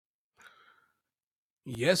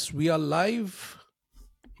Yes, we are live.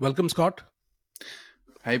 Welcome, Scott.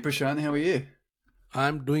 Hey Prashant, how are you?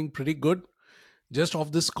 I'm doing pretty good. Just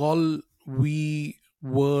off this call, we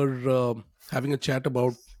were having a chat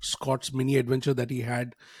about Scott's mini adventure that he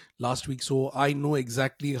had last week. So I know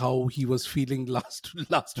exactly how he was feeling last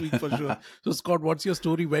week for sure. So Scott, what's your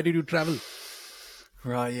story? Where did you travel?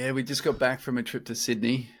 Right, yeah, we just got back from a trip to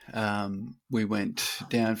Sydney. We went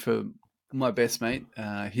down for my best mate,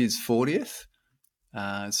 his 40th.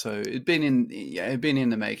 So it'd been in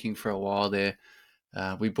the making for a while there.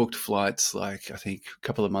 We booked flights like I think a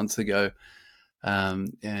couple of months ago,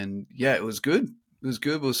 and yeah, it was good. It was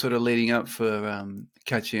good. We were sort of leading up for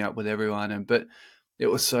catching up with everyone, but it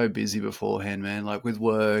was so busy beforehand, man. Like with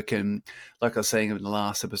work and like I was saying in the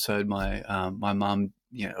last episode, my mum,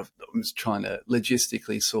 was trying to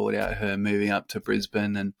logistically sort out her moving up to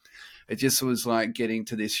Brisbane, and it just was like getting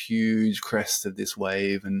to this huge crest of this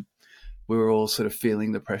wave, and we were all sort of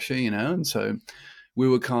feeling the pressure, and so we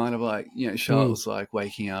were kind of like, Charlotte Mm, was like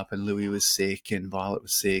waking up and Louis was sick and Violet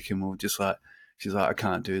was sick and we were just like, she's like, I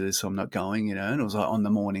can't do this, so I'm not going, and it was like on the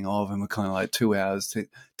morning of and we're kind of like 2 hours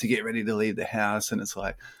to get ready to leave the house and it's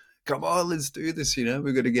like, come on, let's do this,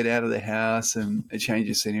 we've got to get out of the house and a change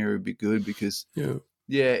of scenery would be good because, yeah.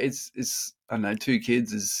 yeah, it's I don't know, two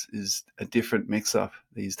kids is a different mix up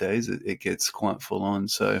these days. It gets quite full on.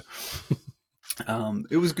 So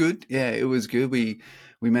it was good. Yeah, it was good. We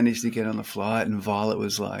managed to get on the flight, and Violet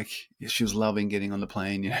was like, yeah, she was loving getting on the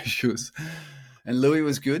plane. She was, and Louis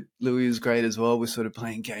was good. Louis was great as well. We're sort of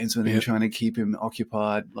playing games with him, Yeah. trying to keep him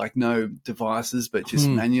occupied, like no devices, but just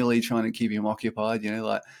Hmm. manually trying to keep him occupied.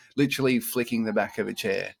 Like literally flicking the back of a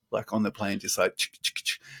chair, like on the plane, just like,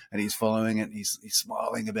 and he's following it. And he's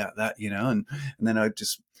smiling about that, and then I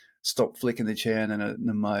just stop flicking the chair, and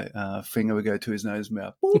then my finger would go to his nose,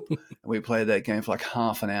 mouth, boop, and we played that game for like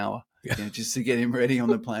half an hour, Yeah. just to get him ready on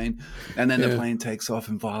the plane. And then the Yeah. plane takes off,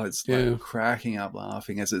 and Violet's like Yeah. cracking up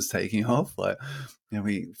laughing as it's taking off. Like,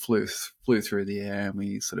 we flew through the air, and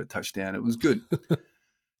we sort of touched down. It was good,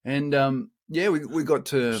 and yeah, we got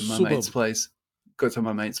to my mate's Superb. place. Got to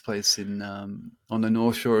my mate's place in on the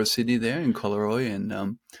North Shore of Sydney, there in Collaroy,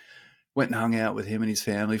 and went and hung out with him and his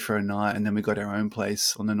family for a night, and then we got our own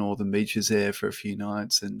place on the northern beaches there for a few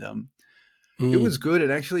nights, and it was Mm, good. It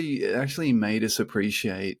actually made us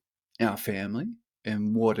appreciate our family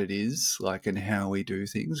and what it is like and how we do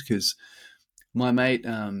things. Because my mate,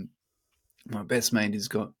 my best mate,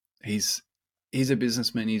 he's he's a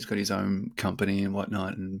businessman. He's got his own company and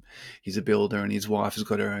whatnot, and he's a builder. And his wife has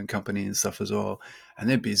got her own company and stuff as well. And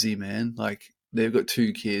they're busy, man. Like they've got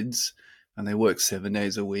two kids, and they work 7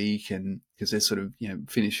 days a week, and because they're sort of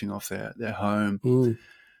finishing off their home. mm,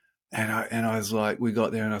 And I was like, we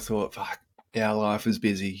got there, and I thought, fuck, our life is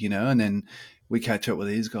busy, And then we catch up with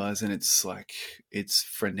these guys, and it's like it's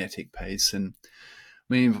frenetic pace. And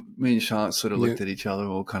me and Charlotte sort of yeah. looked at each other,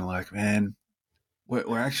 all kind of like, man,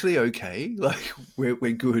 we're actually okay. Like we're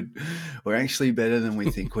good. We're actually better than we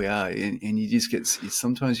think we are. And you just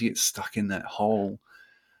sometimes you get stuck in that hole,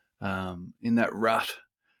 in that rut,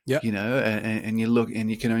 Yeah. and you look and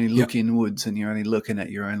you can only Yeah. look inwards and you're only looking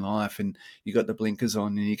at your own life and you got the blinkers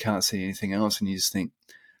on and you can't see anything else and you just think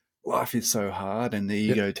life is so hard and the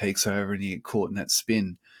Yeah. ego takes over and you get caught in that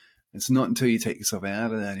spin. It's not until you take yourself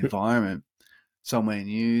out of that environment, somewhere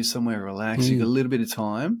new, somewhere relaxed, you got a Mm, little bit of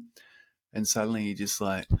time and suddenly you're just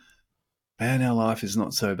like, man, our life is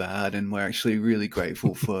not so bad and we're actually really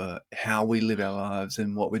grateful for how we live our lives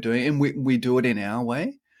and what we're doing. And we do it in our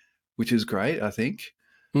way, which is great, I think.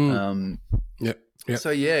 mm, Um, yeah. Yeah.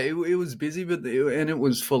 So yeah, it was busy, and it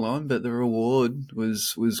was full on. But the reward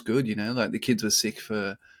was good. Like the kids were sick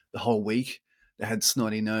for the whole week. They had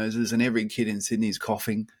snotty noses, and every kid in Sydney's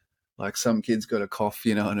coughing. Like some kids got a cough,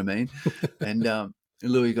 you know what I mean? And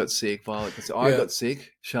Louis got sick. Violet got sick. I Yeah. got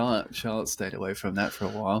sick. Charlotte stayed away from that for a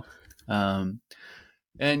while. Um,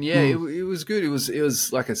 and yeah, it, Mm, it was good. It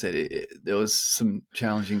was like I said. There was some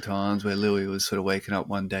challenging times where Louis was sort of waking up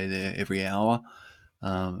one day there every hour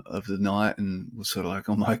of the night and was sort of like,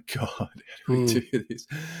 oh my God, how do we do mm, this?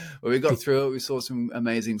 Well, we got through it. We saw some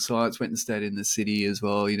amazing sights, went and stayed in the city as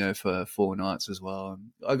well, for 4 nights as well.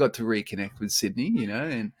 And I got to reconnect with Sydney,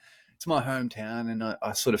 and it's my hometown and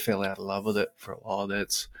I sort of fell out of love with it for a while.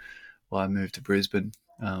 That's why I moved to Brisbane.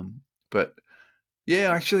 But yeah,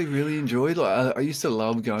 I actually really enjoyed. Like, I used to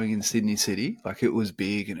love going in Sydney City. Like it was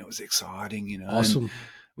big and it was exciting, and awesome.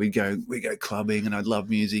 we'd go clubbing, and I'd love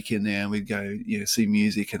music in there, and we'd go see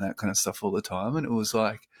music and that kind of stuff all the time. And it was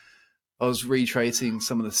like I was retracing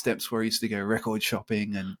some of the steps where I used to go record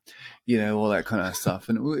shopping and all that kind of stuff.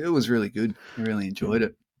 And it was really good. I really enjoyed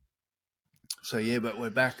it. So yeah, but we're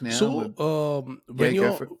back now. So Yeah, when go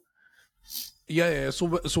you're for it.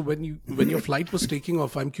 So when your flight was taking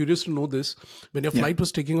off, I'm curious to know this. When your Yeah. flight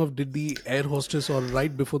was taking off, did the air hostess, or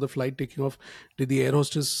right before the flight taking off, did the air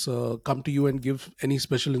hostess come to you and give any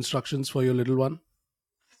special instructions for your little one?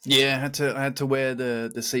 Yeah, I had to wear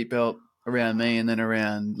the seatbelt around me and then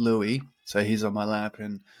around Louis, so he's on my lap,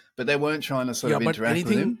 and but they weren't trying to sort Yeah, of but interact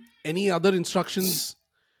with him. any other instructions?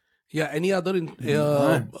 Yeah, any other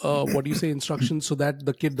No, what do you say, instructions so that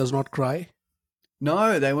the kid does not cry?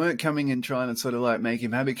 no, they weren't coming and trying to sort of like make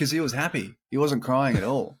him happy because he was happy. He wasn't crying at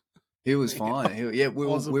all. He was Yeah, fine. Yeah, we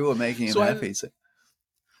were awesome. we were making him So happy. So,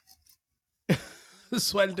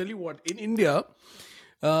 I'll tell you what. In India,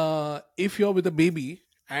 if you're with a baby,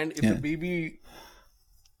 and if the yeah, baby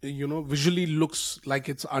visually looks like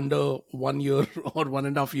it's under 1 year or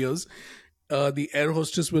 1.5 years, the air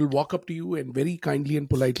hostess will walk up to you and very kindly and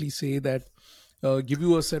politely say that, give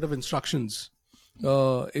you a set of instructions.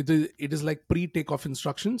 It is like pre-takeoff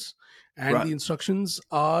instructions, and right, the instructions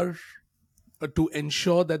are to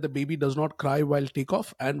ensure that the baby does not cry while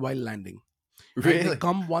takeoff and while landing. And they really,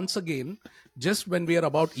 come once again just when we are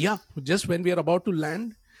about yeah just when we are about to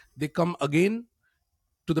land. They come again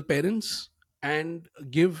to the parents and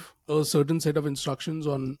give a certain set of instructions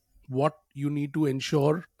on what you need to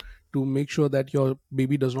ensure to make sure that your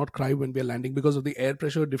baby does not cry when we are landing because of the air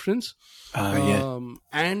pressure difference. yeah,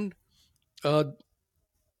 And uh,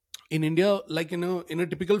 in India, like in a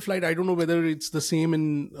typical flight, I don't know whether it's the same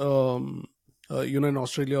in in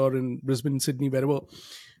Australia or in Brisbane, Sydney, wherever.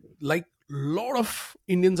 Like, lot of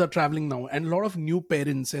Indians are traveling now, and a lot of new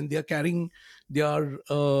parents, and they are carrying their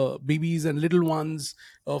babies and little ones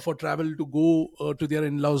for travel to go to their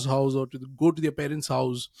in-laws' house or to go to their parents'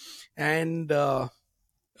 house. And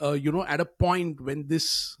at a point when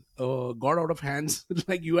this got out of hands,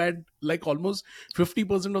 like you had like almost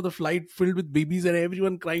 50% of the flight filled with babies and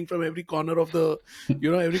everyone crying from every corner of the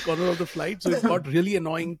every corner of the flight. So it got really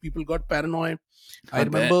annoying. People got paranoid. I I bet.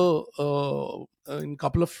 remember in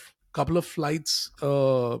couple of flights,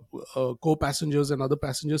 co-passengers and other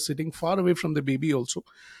passengers sitting far away from the baby, also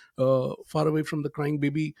far away from the crying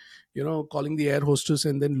baby, calling the air hostess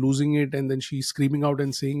and then losing it, and then she's screaming out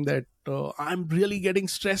and saying that, I'm really getting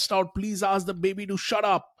stressed out, please ask the baby to shut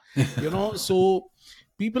up. So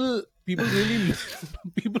people really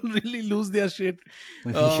people really lose their shit.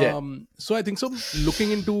 Yeah, So I think so,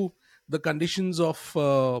 looking into the conditions of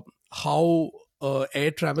how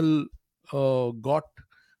air travel got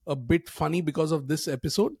a bit funny because of this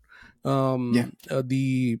episode. yeah, Uh,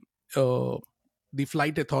 the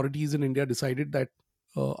flight authorities in India decided that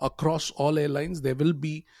across all airlines there will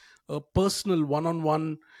be a personal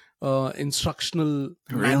one-on-one instructional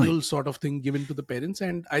really, manual sort of thing given to the parents,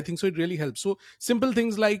 and I think so it really helps. So simple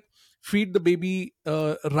things like feed the baby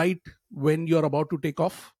right when you're about to take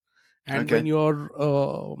off, and okay, when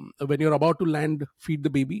you're about to land, feed the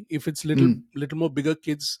baby. If it's mm, little more bigger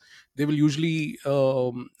kids, they will usually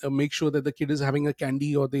make sure that the kid is having a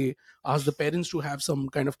candy, or they ask the parents to have some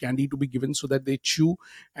kind of candy to be given so that they chew,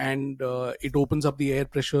 and it opens up the air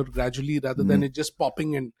pressure gradually rather than mm, it just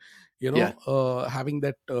popping and yeah, having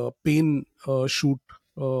that pain shoot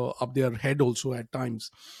up their head also at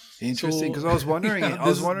times. interesting. So Because I was wondering, yeah, I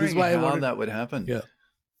was this is wondering why I how wanted. that would happen. Yeah,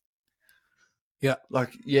 yeah,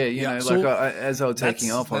 Like, yeah, yeah. like So as I was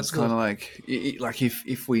taking off, I that's was the kind of like, like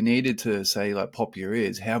if we needed to say like pop your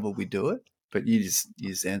ears, how would we do it? But you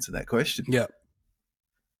just answered that question. yeah.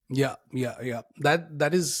 Yeah.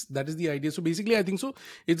 That is the idea. So basically, I think so.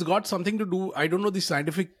 It's got something to do. I don't know the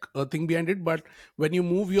scientific thing behind it, but when you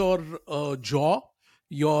move your jaw,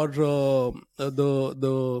 your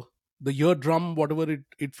the eardrum, whatever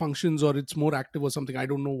it functions, or it's more active or something. I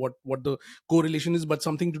don't know what the correlation is, but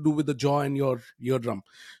something to do with the jaw and your eardrum.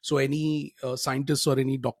 So any scientists or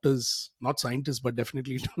any doctors, not scientists, but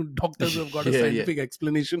definitely doctors who have got a Yeah, yeah, scientific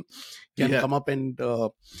explanation, can yeah. come up and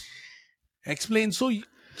explain. So,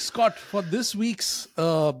 Scott, for this week's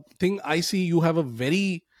thing, I see you have a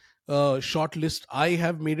very short list. I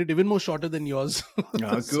have made it even more shorter than yours.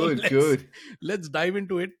 Oh, So good, let's good. let's dive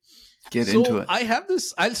into it. Get into So it. I have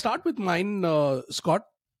this. I'll start with mine, Scott.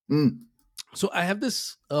 Mm, So I have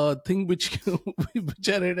this thing which which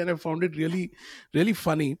I read and I found it really really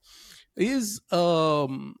funny. Is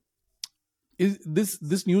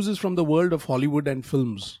this news is from the world of Hollywood and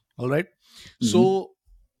films. All right. hmm. So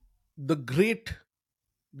the great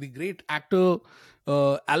the great actor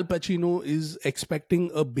Al Pacino is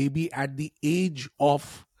expecting a baby at the age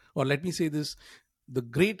of, or let me say this, the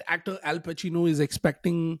great actor Al Pacino is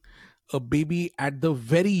expecting a baby at the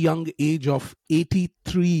very young age of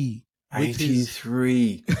 83. with his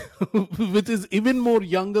 83. with his even more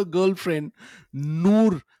younger girlfriend,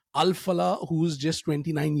 Noor Al-Fala, who's just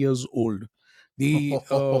 29 years old. The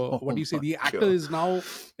what Oh do you say? my The actor God. is now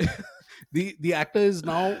the actor is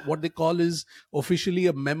now what they call is officially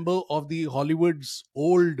a member of the Hollywood's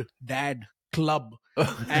old dad club,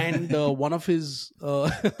 and one of his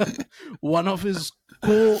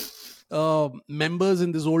co members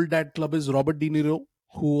in this old dad club is Robert De Niro,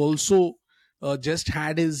 who also just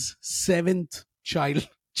had his seventh child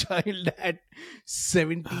child at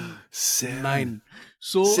Seven. 79.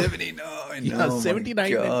 So 79. yeah, Oh my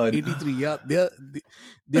 79 and God. 83. Yeah,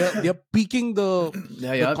 they're peaking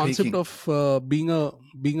They the are concept peaking. of being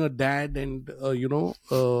a dad, and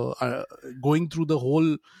going through the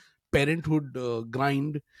whole parenthood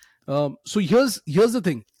grind. So here's the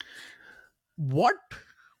thing. What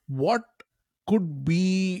what could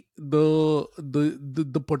be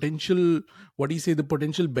the potential, what do you say, the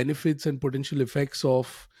potential benefits and potential effects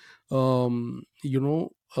of um you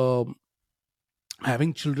know um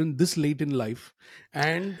having children this late in life,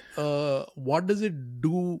 and what does it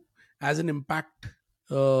do as an impact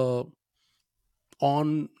uh,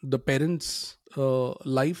 on the parents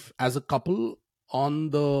life as a couple, on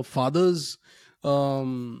the father's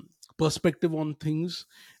perspective on things,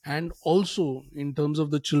 and also in terms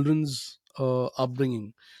of the children's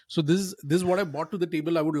upbringing. So this is what I brought to the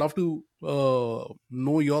table. I would love to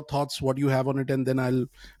know your thoughts, what you have on it, and then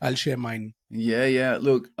I'll share mine. Yeah, yeah.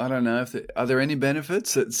 Look, I don't know if are there any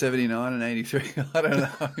benefits at 79 and 83? I don't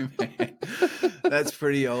know, man. That's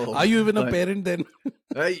pretty Are old. you even a Like, parent then?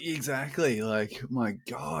 exactly. Like, my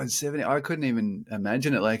God, 70. I couldn't even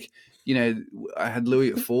imagine it. Like, I had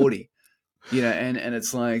Louis at 40, and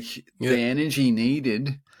it's like Yeah, the energy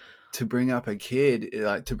needed to bring up a kid,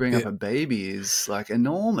 like to bring yeah, up a baby is like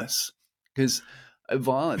enormous because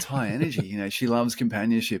Violet's high energy. She loves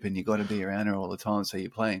companionship and you got to be around her all the time. So you're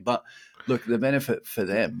playing. But look, the benefit for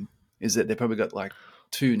them is that they've probably got like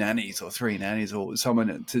two nannies or three nannies or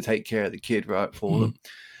someone to take care of the kid, right, for mhm, them.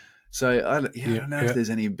 So I yeah, don't know if yeah, there's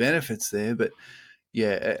any benefits there, but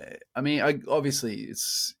yeah, I mean, obviously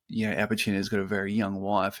it's Al Pacino's got a very young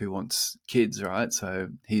wife who wants kids, right? So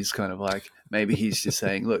he's kind of like maybe he's just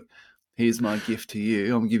saying, "Look, here's my gift to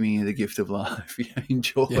you. I'm giving you the gift of life. yeah,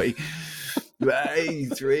 Enjoy." But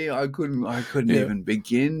 83, I couldn't yeah, even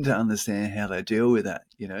begin to understand how they deal with that.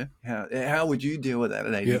 How would you deal with that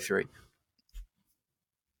at yeah. 83?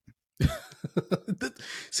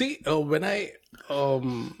 See,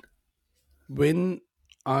 um, when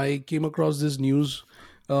I came across this news,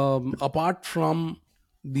 apart from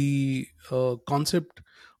the concept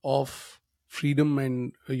of freedom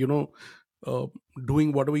and uh,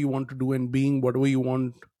 doing whatever you want to do and being whatever you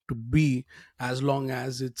want to be, as long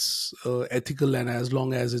as it's ethical and as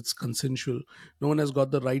long as it's consensual, no one has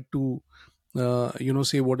got the right to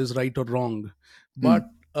say what is right or wrong. But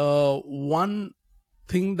Mm, one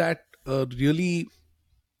thing that really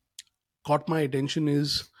caught my attention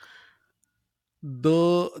is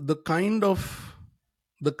the kind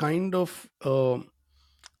of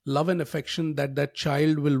love and affection that that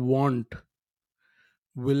child will want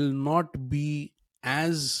will not be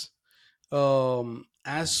as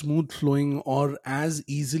smooth flowing or as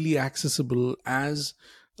easily accessible as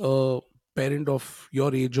a parent of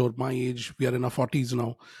your age or my age. We are in our 40s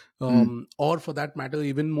now, mm, or for that matter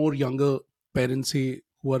even more younger parents, say,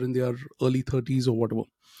 who are in their early 30s or whatever.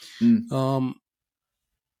 mm, um,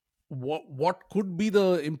 what could be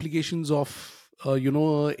the implications of a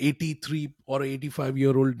 83 or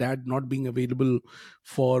 85-year-old dad not being available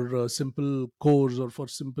for simple chores or for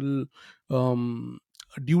simple um,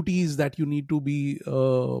 duties that you need to be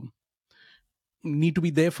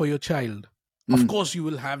there for your child. Of mm. course you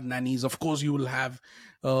will have nannies, of course you will have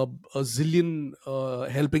a zillion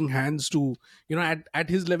helping hands to, at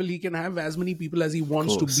his level he can have as many people as he Of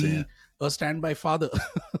wants to course, yeah. be a standby father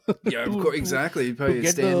Yeah, of to course, exactly. to Probably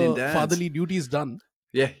get stand-in the dads. fatherly duties done.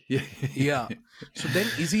 Yeah, yeah. Yeah. So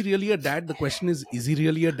then, is he really a dad? The question is he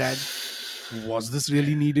really a dad? Was this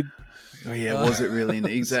really needed? Oh yeah, Uh, was it really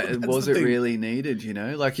so exactly? that's the Was it thing. really needed?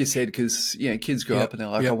 Like you said, because kids grow Yeah. up and they're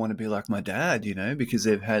like, I Yeah. want to be like my dad, because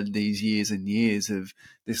they've had these years and years of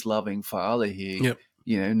this loving father here, Yeah.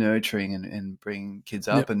 nurturing and bringing kids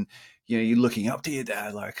Yeah. up, and you're looking up to your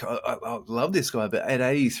dad, like I love this guy, but at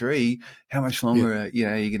 83, how much Yeah. longer are you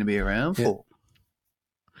going to be around Yeah. for?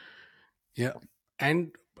 Yeah.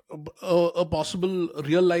 And a possible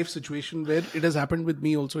real life situation where it has happened with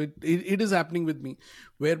me also. It is happening with me,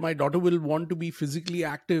 where my daughter will want to be physically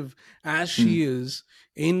active as Mm, she is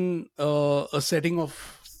in a setting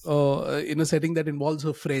of in a setting that involves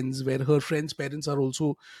her friends, where her friends' parents are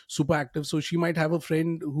also super active. So she might have a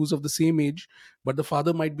friend who's of the same age, but the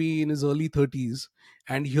father might be in his early 30s.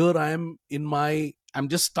 And here I am I'm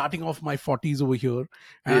just starting off my 40s over here,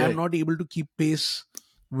 and I'm Yeah. not able to keep pace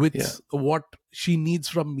Yeah. with what she needs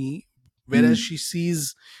from me. Whereas Mm. she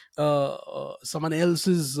sees someone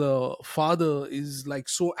else's father is like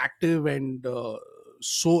so active and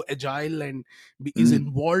so agile and is Mm.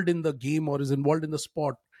 involved in the game or is involved in the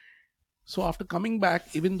sport. So after coming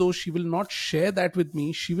back, even though she will not share that with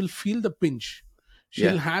me, she will feel the pinch.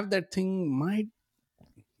 She'll Yeah. have that thing.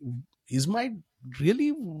 Is my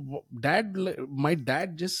really dad? My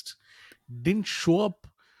dad just didn't show up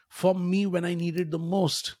for me when I needed the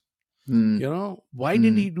most. Mm. Why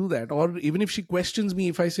didn't Mm. he do that? Or even if she questions me,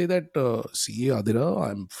 if I say that, see, Adira,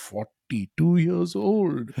 I'm 42 years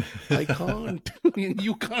old, I can't.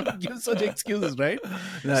 You can't give such excuses, right?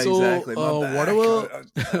 No, So exactly. My back.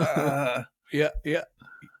 whatever. Yeah, yeah,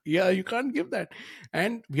 yeah, you can't give that.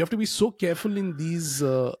 And we have to be so careful in these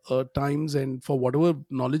times, and for whatever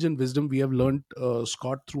knowledge and wisdom we have learned,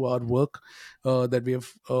 Scott, through our work that we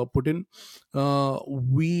have put in,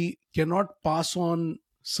 we cannot pass on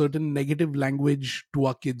certain negative language to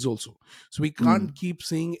our kids also. So we Mm. can't keep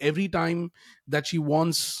saying every time that she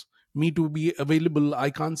wants me to be available,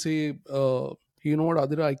 I can't say, hey, you know what,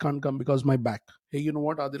 Adira, I can't come because my back. Hey, you know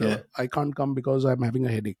what, Adira, Yeah. I can't come because I'm having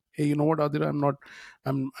a headache. Hey, you know what, Adira,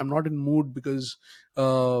 I'm not in mood because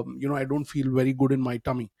I don't feel very good in my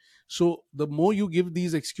tummy. So the more you give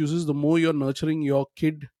these excuses, the more you're nurturing your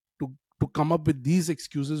kid to come up with these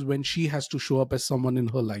excuses when she has to show up as someone in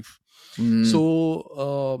her life. Mm.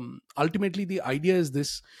 So ultimately the idea is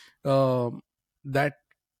this, that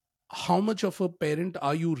how much of a parent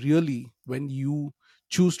are you really when you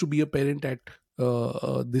choose to be a parent at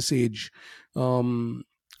this age. um,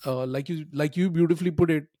 like you beautifully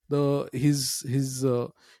put it, the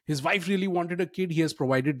his wife really wanted a kid, he has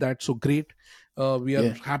provided that, so great. We are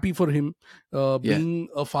Yeah. happy for him. Yeah. Being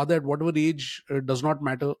a father at whatever age does not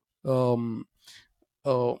matter. um,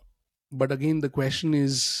 uh, but again, the question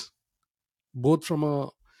is, both from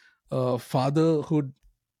a fatherhood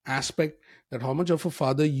aspect, that how much of a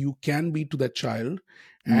father you can be to that child,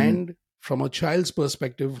 Mm. and from a child's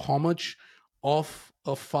perspective, how much of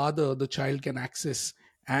a father the child can access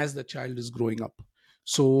as the child is growing up.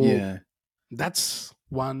 So Yeah. that's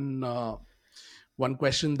one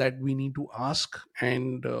question that we need to ask.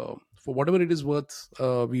 And for whatever it is worth,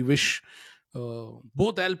 we wish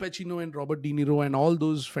both Al Pacino and Robert De Niro and all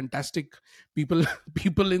those fantastic people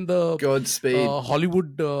people in the Godspeed.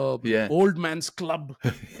 Hollywood Yeah. old man's club,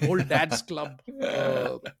 old dad's club,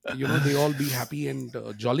 uh, they all be happy and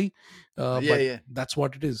jolly. Yeah. But Yeah. that's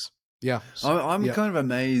what it is. Yeah. I'm Yeah. kind of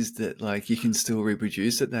amazed that like you can still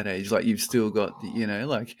reproduce at that age. Like you've still got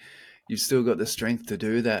like you've still got the strength to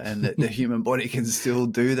do that, and that the human body can still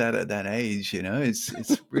do that at that age.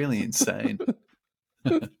 It's really insane.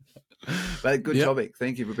 But good Yeah. topic.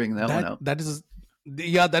 Thank you for bringing that one That up. that is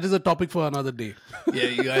yeah, that is a topic for another day. Yeah,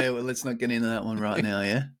 yeah. Well, let's not get into that one right now.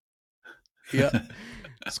 Yeah. Yeah.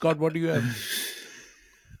 Scott, what do you have?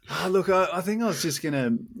 Look, I think I was just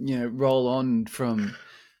gonna roll on from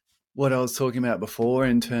what I was talking about before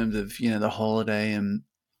in terms of the holiday and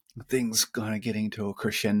things kind of getting to a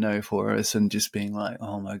crescendo for us and just being like,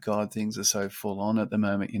 oh my God, things are so full on at the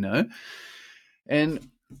moment. And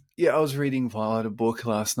yeah, I was reading Violet a book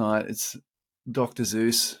last night. It's Dr.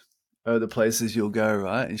 Seuss, Oh, the Places You'll Go,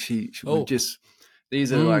 right? And we've Oh. just,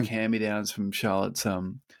 these are like Mm. hand-me-downs from Charlotte's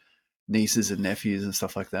nieces and nephews and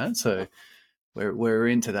stuff like that. So we're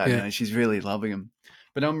into that, Yeah. she's really loving them.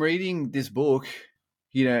 But I'm reading this book,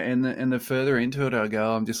 and the further into it I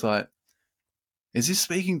go, I'm just like, is this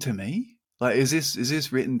speaking to me? Like, is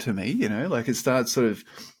this written to me? Like it starts sort of,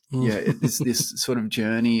 Mm. it's this sort of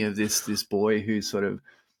journey of this boy who sort of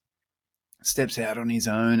steps out on his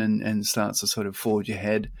own and starts to sort of forge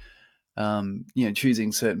ahead,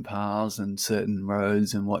 choosing certain paths and certain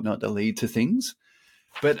roads and whatnot to lead to things.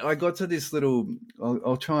 But I got to this little,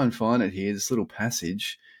 I'll try and find it here, this little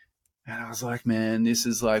passage, and I was like, man, this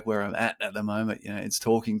is like where I'm at the moment. It's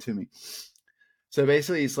talking to me. So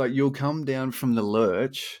basically, it's like you'll come down from the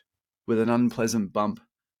lurch with an unpleasant bump,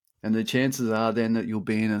 and the chances are then that you'll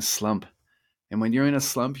be in a slump. And when you're in a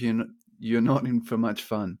slump, you're not in for much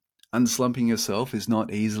fun. Unslumping yourself is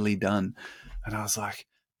not easily done. And I was like,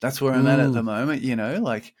 that's where I'm at the Mm. moment.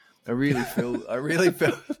 Like I really feel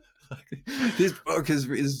like this book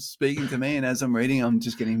is speaking to me. And as I'm reading, I'm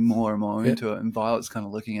just getting more and more Yeah. into it. And Violet's kind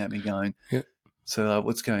of looking at me going, Yeah. so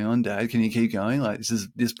what's going on, Dad? Can you keep going? Like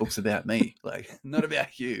this book's about me, like not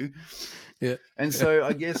about you. Yeah. And so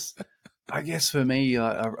I guess I guess for me,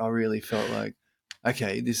 I really felt like,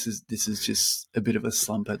 okay, this is just a bit of a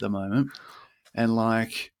slump at the moment, and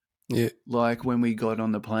Yeah. when we got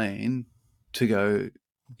on the plane to go,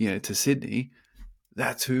 to Sydney,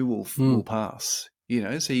 that too will Mm, pass. So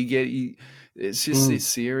it's just mm, this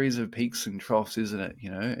series of peaks and troughs, isn't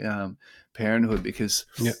it? Parenthood, because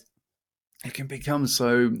yeah. it can become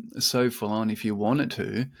so full on if you want it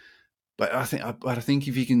to. But I think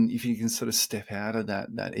if you can sort of step out of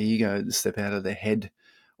that ego, step out of the head,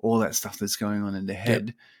 all that stuff that's going on in the Yeah.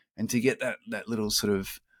 head, and to get that little sort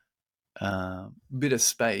of bit of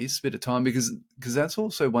space, bit of time, because that's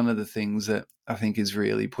also one of the things that I think is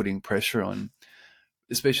really putting pressure on,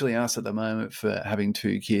 especially us at the moment for having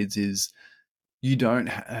two kids, is you don't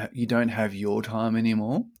have your time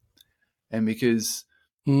anymore, and because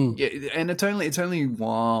Mm, yeah, and it's only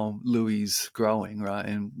while Louis is growing, right,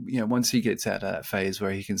 and once he gets out of that phase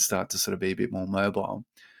where he can start to sort of be a bit more mobile,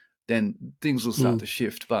 then things will start mm, to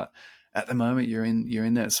shift. But at the moment, you're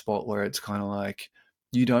in that spot where it's kind of like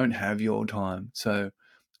you don't have your time. So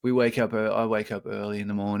I wake up early in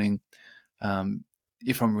the morning, um,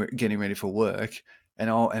 if I'm getting ready for work,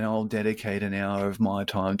 and I'll dedicate an hour of my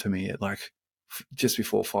time to me at like just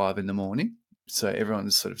before 5 in the morning. So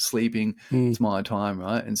everyone's sort of sleeping. mm, It's my time,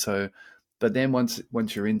 right? And so, but then once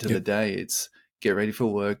you're into yeah. the day, it's get ready for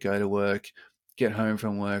work, go to work, get home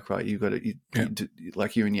from work, right? You've got to Yeah.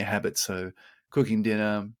 like you're in your habits. So cooking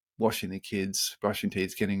dinner, washing the kids, brushing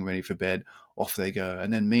teeth, getting ready for bed, off they go.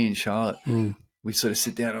 And then me and Charlotte, Mm, we sort of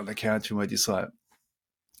sit down on the couch and we're just like,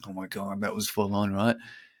 oh my God, that was full on, right?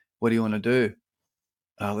 What do you want to do?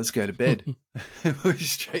 Let's go to bed. We're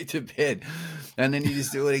straight to bed, and then you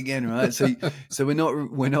just do it again, right? So we're not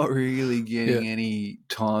really yeah. getting any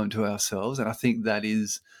time to ourselves, and I think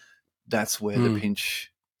that's where the Mm,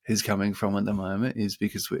 pinch is coming from at the moment, is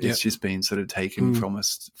because yeah. it's just been sort of taken Mm, from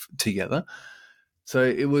us together. So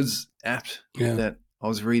it was apt yeah. that I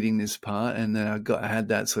was reading this part, and then I had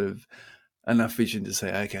that sort of enough vision to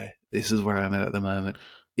say, okay, this is where I'm at the moment.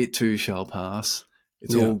 It too shall pass.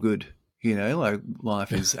 It's Yeah. all good. Like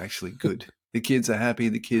life is actually good. The kids are happy.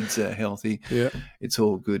 The kids are healthy. Yeah. It's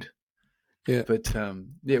all good. Yeah. But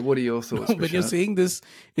yeah, what are your thoughts, When you're Prashant? saying this,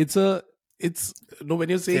 it's a, it's, no, when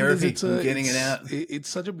you're saying this, Therapy. I'm getting it out. it's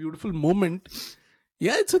such a beautiful moment.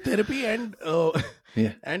 Yeah, it's a therapy. And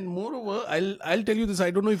Yeah. and moreover, I'll tell you this,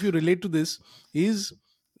 I don't know if you relate to this, is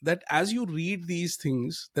that as you read these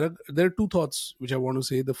things, there are two thoughts which I want to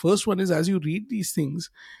say. The first one is, as you read these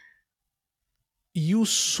things, you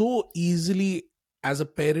so easily, as a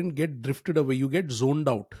parent, get drifted away, you get zoned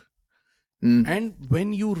out. Mm, And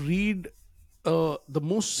when you read the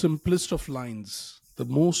most simplest of lines, the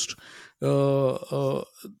most non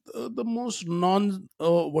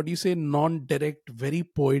what do you say, non direct, very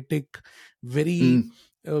poetic, very mm,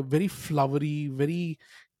 very flowery, very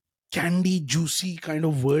candy juicy kind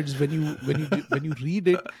of words, when you read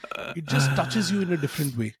it, it just touches you in a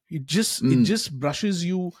different way. It mm, just brushes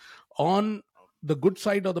you on the good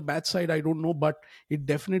side or the bad side, I don't know, but it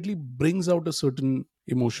definitely brings out a certain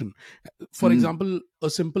emotion. For mm. example, a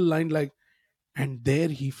simple line like, and there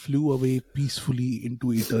he flew away peacefully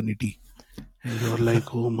into eternity, and you're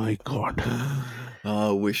like, oh my god, Oh,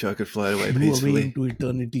 I wish I could float away flew away peacefully. into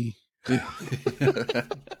eternity.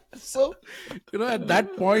 So, at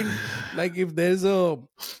that point, like, if there's a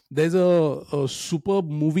superb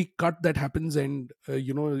movie cut that happens, and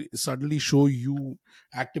suddenly show you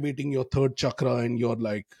activating your third chakra, and you're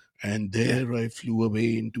like, and Yeah. there I flew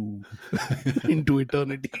away into into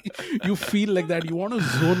eternity. You feel like that, you want to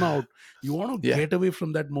zone out, you want to Yeah. get away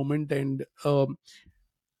from that moment.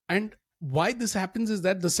 And why this happens is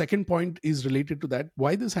that, the second point is related to that,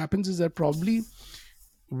 why this happens is that, probably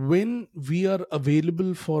when we are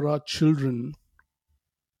available for our children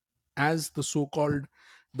as the so-called,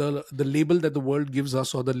 the label that the world gives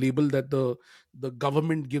us, or the label that the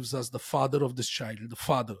government gives us, the father of this child, the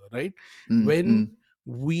father, right? Mm, When mm,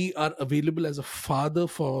 we are available as a father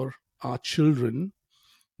for our children,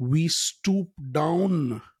 we stoop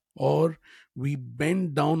down, or we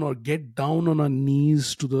bend down, or get down on our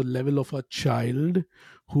knees to the level of a child,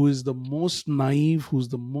 who is the most naive, who's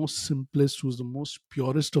the most simplest, who's the most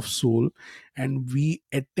purest of soul, and we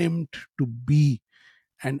attempt to be,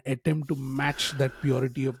 and attempt to match that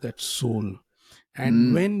purity of that soul. And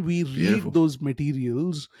mm. when we read Beautiful. those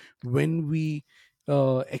materials, when we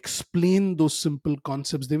explain those simple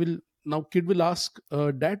concepts, they will, now kid will ask,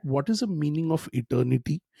 dad, what is the meaning of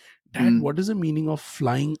eternity? Dad, Mm, what is the meaning of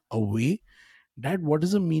flying away? Dad, what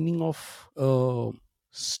is the meaning of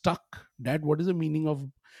stuck? Dad, what is the meaning of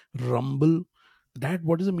rumble? Dad,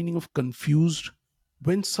 what is the meaning of confused?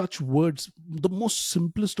 when such words, the most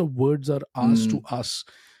simplest of words, are asked to Mm, us,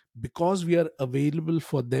 because we are available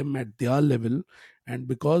for them at their level, and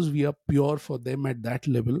because we are pure for them at that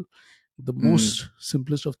level, the mm, most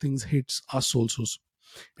simplest of things hits us also.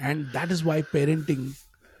 And that is why parenting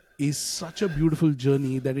is such a beautiful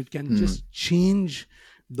journey, that it can mm. just change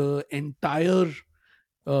the entire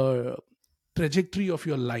uh, trajectory of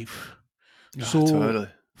your life. Oh, So totally.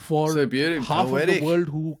 for So beautiful, half of the poetic. world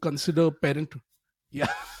who consider parent, yeah,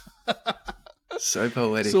 So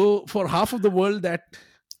poetic. so for half of the world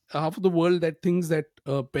that thinks that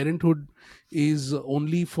parenthood is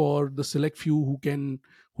only for the select few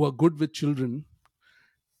who are good with children,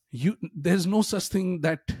 there's no such thing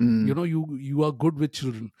that Mm. you are good with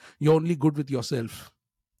children. You're only good with yourself.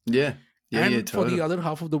 Yeah. Yeah, yeah, And for the totally. other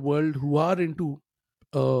half of the world who are into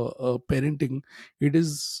parenting, it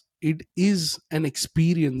is an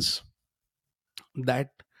experience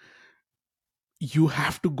that you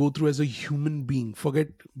have to go through as a human being. Forget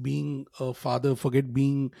being a father, forget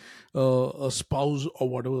being a spouse or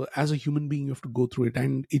whatever. As a human being, you have to go through it,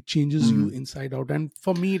 and it changes you Mm. inside out. And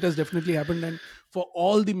for me, it has definitely happened. And for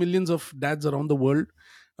all the millions of dads around the world,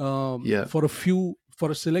 Yeah. for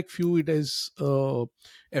a select few, it has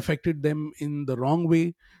affected them in the wrong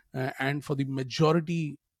way, and for the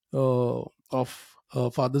majority of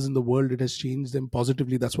fathers in the world, it has changed them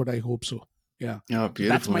positively. That's what I hope so. Yeah. Oh, So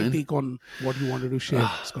that's beautiful, my man. take on what you wanted to share,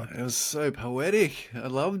 Ah, Scott. it was so poetic. I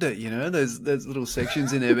loved it. There's little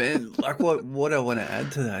sections in there, man. Like what I want to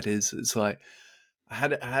add to that is it's like I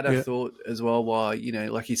had a Yeah. thought as well while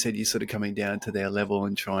like you said, you're sort of coming down to their level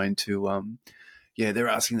and trying to yeah, they're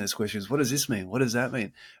asking those questions. What does this mean? What does that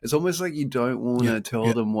mean? It's almost like you don't want Yeah. to tell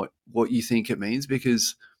Yeah. them what you think it means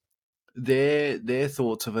because their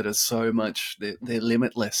thoughts of it are so much they're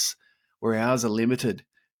limitless, where ours are limited.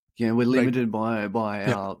 We're Right. limited by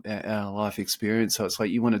Yeah. our life experience. So it's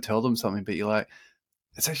like you want to tell them something, but you're like,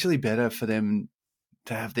 it's actually better for them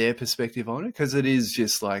to have their perspective on it because it is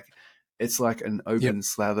just like it's like an Yeah. open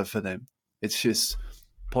slather for them. It's just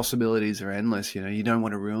possibilities are endless. You don't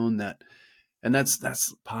want to ruin that, and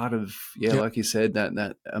that's part of Yeah. like you said,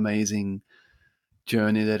 that amazing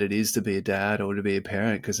journey that it is to be a dad or to be a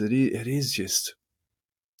parent because it is just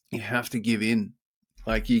you have to give in.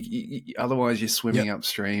 Like otherwise you're Yeah. swimming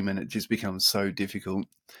upstream and it just becomes so difficult.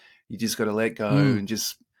 You just got to let go Mm. and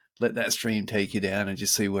just let that stream take you down and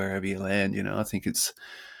just see wherever you land. I think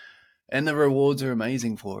and the rewards are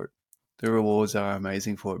amazing for it. The rewards are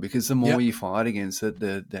amazing for it because the Yeah. more you fight against it,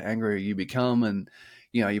 the angrier you become, and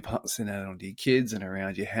you're passing that onto your kids and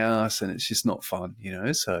around your house, and it's just not fun.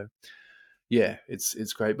 So yeah,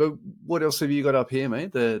 it's great. But what else have you got up here,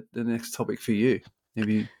 mate? The next topic for you? Have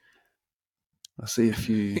you? I see a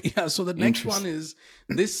few Yeah. So the next one interests.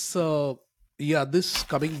 is this. Yeah, this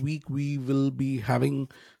coming week we will be having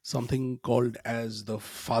something called as the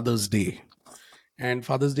Father's Day, and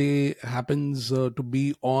Father's Day happens to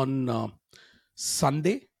be on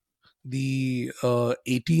Sunday, the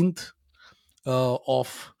 18th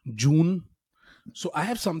of June. So I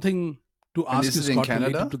have something to And ask this you, is in Scott,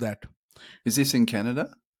 related Canada. to that. Is this in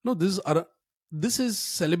Canada? No, this is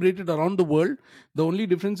celebrated around the world. The only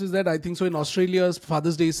difference is that I think so in Australia,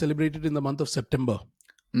 Father's Day is celebrated in the month of September.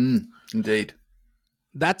 Indeed.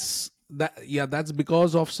 That's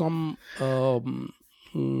because of some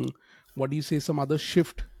mm, what do you say, some other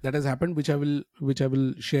shift that has happened, which I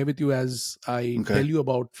will share with you as I tell Okay. you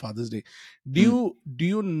about Father's Day. Do Mm.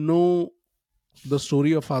 you know the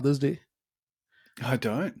story of Father's Day? I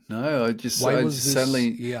don't know. I just Why I was just this? suddenly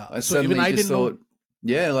Yeah, I so even suddenly I just didn't know. thought,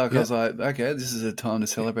 yeah, like I Yeah. was like, okay, this is a time to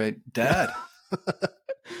celebrate dad.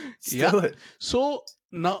 Let's Yeah. do it. So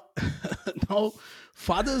now, now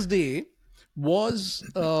Father's Day was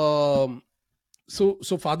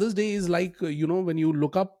so Father's Day is like, when you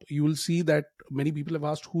look up, you will see that many people have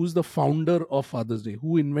asked who's the founder of Father's Day,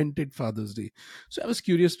 who invented Father's Day. So I was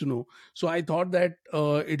curious to know. So I thought that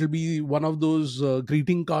it'll be one of those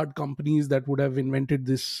greeting card companies that would have invented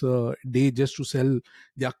this day just to sell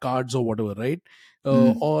their cards or whatever, right?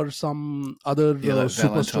 Mm. Or some other Yeah, like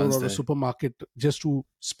superstore Valentine's or a Day. supermarket just to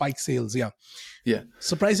spike sales. Yeah. Yeah.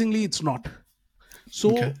 Surprisingly, it's not.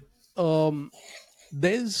 Okay. So um,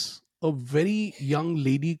 there's a very young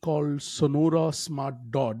lady called Sonora Smart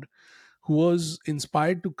Dodd who was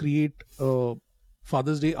inspired to create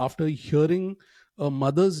Father's Day after hearing a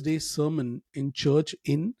Mother's Day sermon in church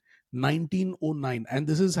in 1909. And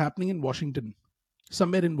this is happening in Washington,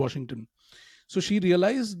 somewhere in Washington. So she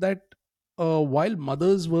realized that while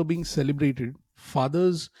mothers were being celebrated,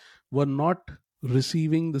 fathers were not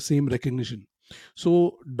receiving the same recognition.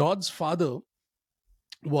 So Dodd's father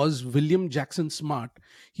was William Jackson Smart.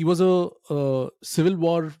 He was a Civil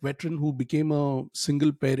War veteran who became a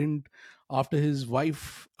single parent after his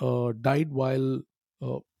wife died while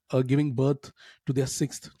uh, giving birth to their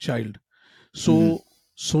sixth child. Mm. So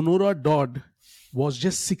Sonora Dodd was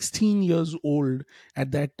just 16 years old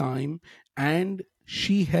at that time, and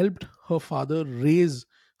she helped her father raise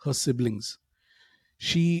her siblings.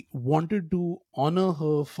 She wanted to honor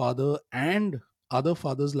her father and other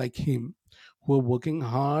fathers like him who are working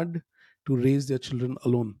hard to raise their children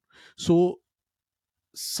alone. So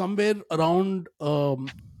somewhere around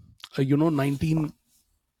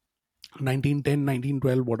 1910,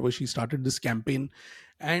 1912, whatever, she started this campaign,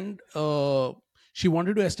 and she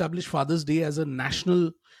wanted to establish Father's Day as a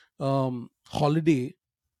national holiday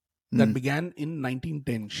that Mm. began in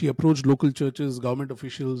 1910. She approached local churches, government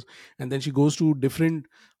officials, and then she goes to different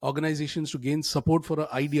organizations to gain support for her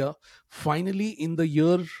idea. Finally, in the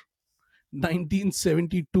year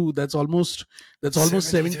 1972, that's almost 70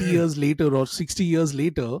 72. years later or 60 years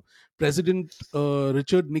later, President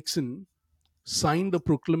Richard Nixon signed a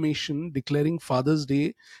proclamation declaring Father's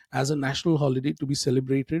Day as a national holiday to be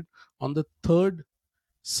celebrated on the third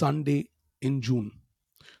Sunday in June.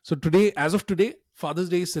 So today, as of today, Father's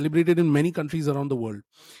Day is celebrated in many countries around the world,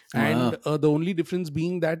 and Wow. the only difference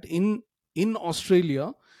being that in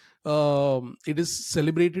Australia, it is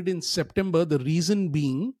celebrated in September. The reason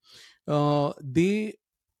being,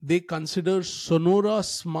 they consider Sonora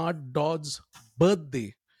Smart Dodd's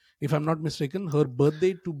birthday, if I'm not mistaken, her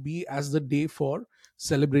birthday to be as the day for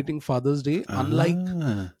celebrating Father's Day, unlike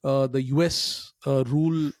Ah. the US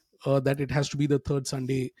rule that it has to be the third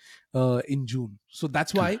Sunday in June. So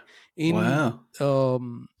that's why in Wow.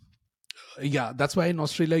 yeah, that's why in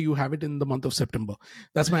Australia you have it in the month of September.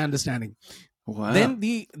 That's my understanding. Wow.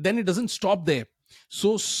 Then it doesn't stop there.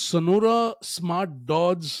 So Sonora Smart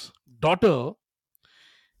Dodd's daughter,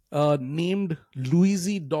 named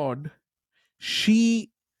Louise Dodd,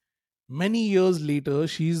 she many years later,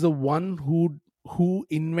 she's the one who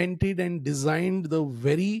invented and designed the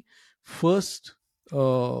very first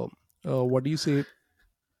what do you say,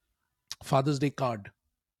 Father's Day card.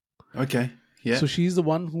 Okay. Yeah. So she's the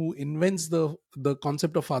one who invents the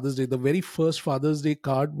concept of Father's Day. The very first Father's Day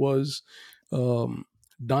card was um,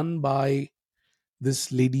 done by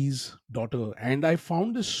this lady's daughter, and I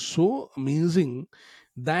found this so amazing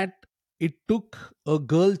that it took a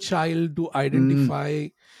girl child to Mm. identify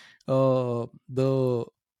the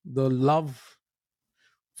love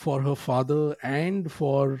for her father and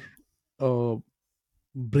for uh,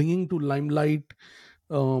 bringing to limelight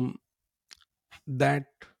um, that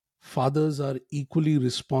fathers are equally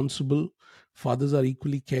responsible, fathers are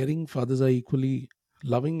equally caring, fathers are equally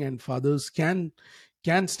loving, and fathers can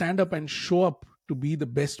stand up and show up to be the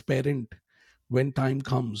best parent when time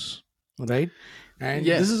comes, right? And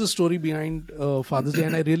Yeah. this is a story behind Father's Day,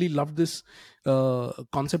 and I really love this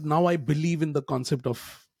concept. Now I believe in the concept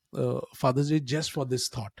of Father's Day just for this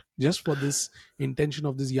thought, just for this intention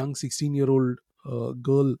of this young 16-year-old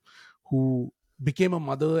girl who became a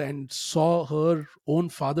mother and saw her own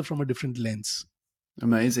father from a different lens.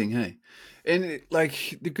 Amazing, hey. And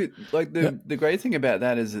like the good, like Yeah, the great thing about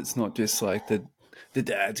that is it's not just like the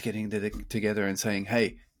dads getting together and saying,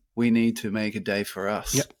 "Hey, we need to make a day for yeah,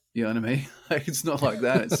 us." You know what I mean? Like it's not like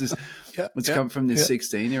that. It's just yeah, it's yeah, come from this yeah,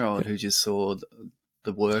 16-year-old yeah, who just saw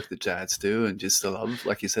the work that dads do and just the love,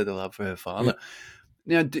 like you said, the love for her yeah, father.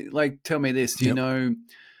 Now, like, tell me this: do you yeah. know?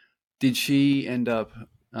 Did she end up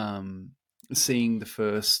um, seeing the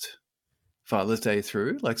first Father's Day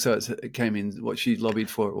through? Like, so it came in. What she lobbied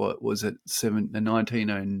for? What was it?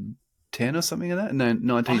 1910 or something like that? No, I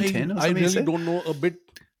 1910 or I something. You really said? don't know a bit.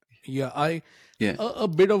 Yeah, Yeah. a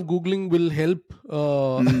bit of googling will help.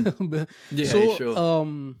 Mm. Yeah. So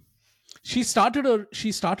Sure. she started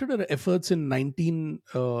her efforts in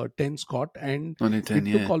 1910, Scott, and 1910.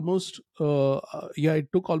 it took Yeah. almost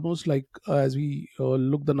it took almost like as we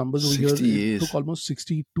look the numbers over here, 60 it took years. almost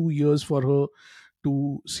 62 years for her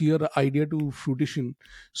to see her idea to fruition.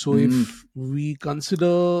 So Mm. if we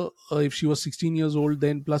consider if she was 16 years old,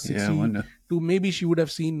 then plus Yeah. I 62, wonder. maybe she would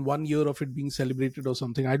have seen 1 year of it being celebrated or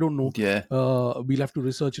something. I don't know. Yeah. We'll have to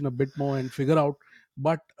research in a bit more and figure out.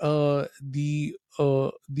 But the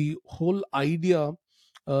whole idea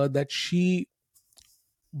that she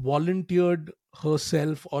volunteered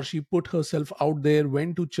herself or she put herself out there,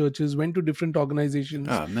 went to churches, went to different organizations,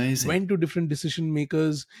 Oh, amazing. went to different decision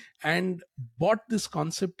makers, and brought this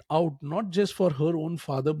concept out not just for her own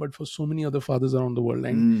father but for so many other fathers around the world.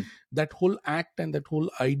 And Mm. that whole act and that whole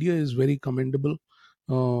idea is very commendable,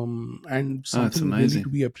 and Oh, it's something really to amazing.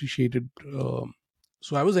 be appreciated.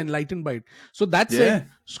 So I was enlightened by it. So that said,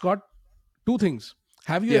 Yeah. Scott, two things.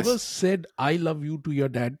 Have you ever Yes. said I love you to your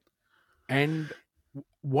dad? And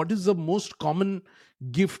what is the most common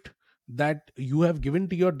gift that you have given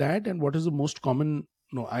to your dad, and what is the most common?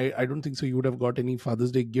 No, I don't think so you would have got any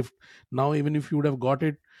Father's Day gift now. Even if you would have got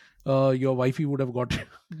it, your wifey would have got it,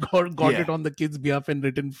 got Yeah. it on the kid's behalf and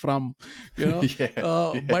written from, you know. Yeah.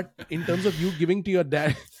 Yeah. But in terms of you giving to your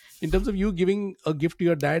dad, in terms of you giving a gift to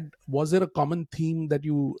your dad, was there a common theme that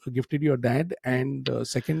you gifted your dad? And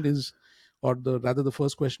second is, or the rather the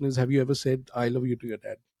first question is, have you ever said I love you to your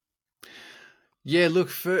dad? Yeah, look,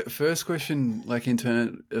 first question, like in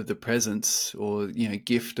terms of the presents or,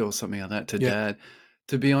 gift or something like that to Yeah, dad,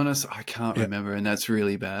 to be honest, I can't yeah. remember, and that's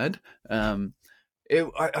really bad.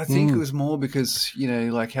 I think it Mm, was more because,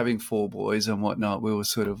 like having four boys and whatnot, we were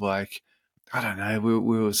sort of like, I don't know,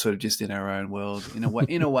 we were sort of just in our own world. In a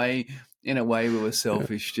way, we were yeah.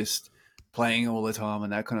 selfish, just playing all the time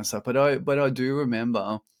and that kind of stuff. But I do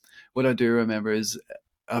remember, what I do remember is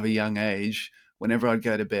of a young age, whenever I'd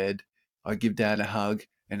go to bed, I'd give dad a hug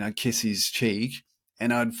and I'd kiss his cheek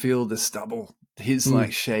and I'd feel the stubble, his Mm,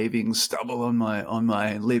 like shaving stubble on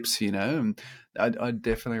my lips, and I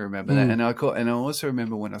definitely remember that. mm. And I also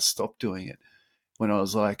remember when I stopped doing it, when I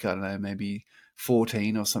was like, I don't know, maybe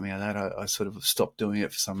 14 or something like that. I sort of stopped doing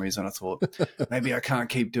it for some reason. I thought maybe I can't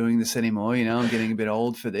keep doing this anymore. I'm getting a bit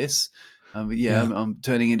old for this. But yeah, Yeah. I'm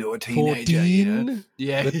turning into a teenager. 14,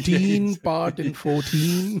 Yeah, the yeah, teen part in exactly.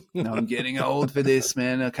 14. No, I'm getting old for this,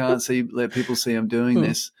 man. I can't let people see I'm doing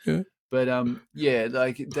this. Yeah. But yeah,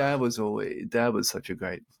 like dad was such a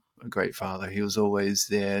great father. He was always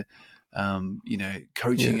there, Yeah.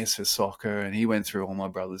 coaching us for soccer, and he went through all my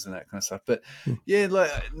brothers and that kind of stuff. But Mm, yeah,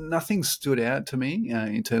 like nothing stood out to me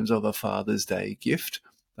in terms of a Father's Day gift.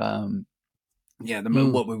 Um, yeah,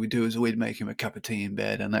 mm. what we would do is we'd make him a cup of tea in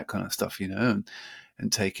bed and that kind of stuff, and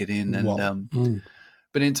take it in. And Wow. Mm.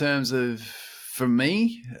 but in terms of for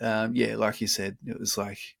me, yeah, like you said, it was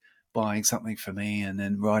like buying something for me and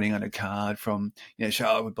then writing on a card from,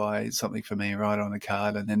 Charlotte would buy something for me, write on a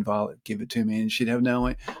card, and then Violet would give it to me, and she'd have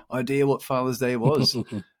no idea what Father's Day was.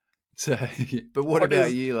 So, but what what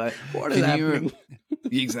about is you? Like, what is can you happening?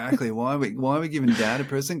 exactly why are we giving Dad a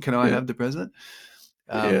present? Can I Yeah. have the present?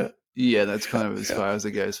 Yeah. Yeah, that's kind of as Yeah. far as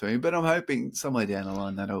it goes for me. But I'm hoping somewhere down the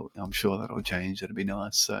line I'm sure that'll change. That'll be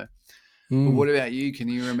nice. So, but Mm. what about you? Can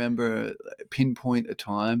you remember pinpoint a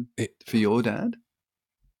time Eh, for your dad?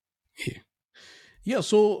 yeah. Yeah.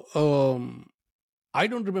 So I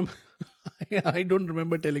don't remember. I don't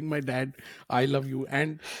remember telling my dad I love you,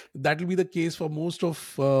 and that will be the case for most of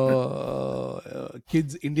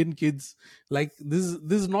kids, Indian kids. Like this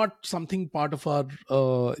is not something part of our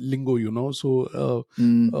lingo. So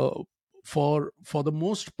Mm, for the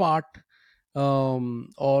most part,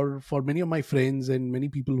 or for many of my friends and many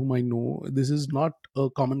people whom I know, this is not a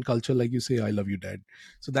common culture. Like you say, I love you, dad.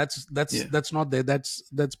 So yeah, that's not there.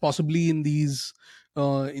 That's possibly in these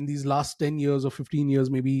last 10 years or 15 years,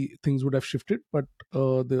 maybe things would have shifted. But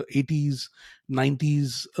the 80s,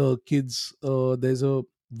 90s kids, there's a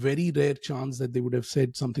very rare chance that they would have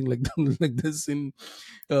said something like like this in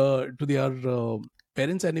to their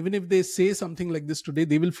parents. And even if they say something like this today,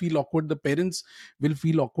 they will feel awkward. The parents will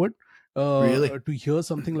feel awkward really. to hear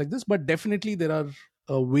something like this. But definitely there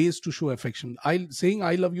are ways to show affection. I saying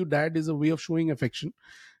I love you, dad, is a way of showing affection.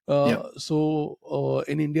 Yep. So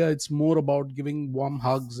in India, it's more about giving warm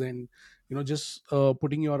hugs and just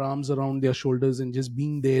putting your arms around their shoulders and just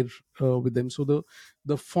being there with them. So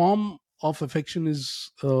the form of affection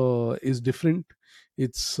is different.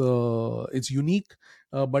 It's unique,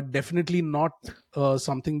 but definitely not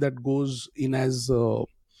something that goes in as the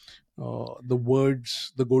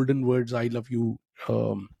words, the golden words, I love you,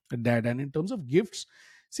 dad. And in terms of gifts,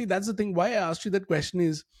 see, that's the thing. Why I asked you that question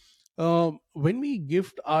is, when we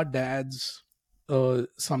gift our dads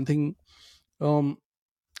something, um,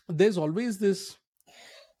 there's always this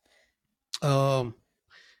um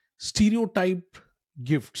stereotype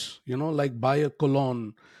gifts, like buy a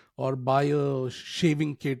cologne, or buy a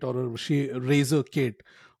shaving kit, or a razor kit,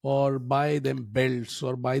 or buy them belts,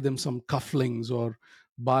 or buy them some cufflinks, or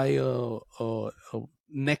buy a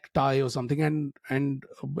necktie or something. And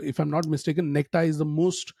if I'm not mistaken, necktie is the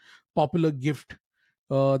most popular gift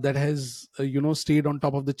that has stayed on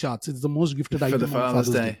top of the charts. It's the most gifted For the item on Father's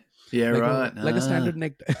Father's Day, Day. Yeah, like a right. standard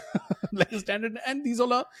necktie. Like a standard. And these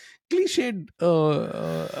all are cliched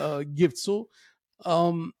gifts. So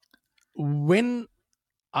um when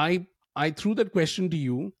I threw that question to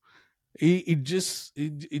you, it just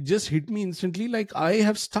hit me instantly. Like, I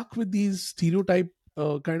have stuck with these stereotype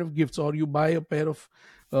kind of gifts. Or you buy a pair of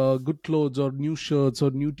good clothes, or new shirts,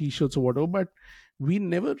 or new t-shirts, or whatever, but we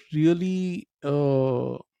never really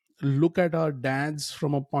look at our dads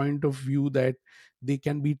from a point of view that they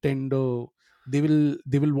can be tender. They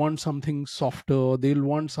will want something softer. They'll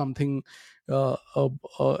want something,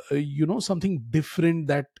 something different,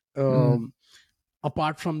 that Mm.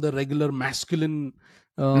 apart from the regular masculine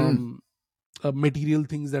Mm. um, material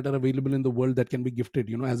things that are available in the world that can be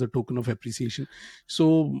gifted, as a token of appreciation.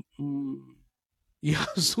 So yeah.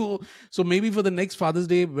 So maybe for the next Father's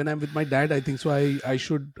Day when I'm with my dad, I think so I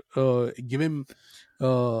should give him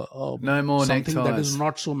No more something that is neckties.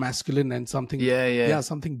 not so masculine, and something, Yeah, yeah, yeah.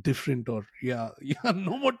 something different. Or yeah, yeah,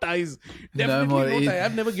 no more ties. No Definitely more no eat. tie.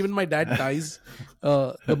 I've never given my dad ties.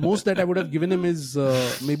 The most that I would have given him is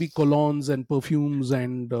maybe colognes and perfumes,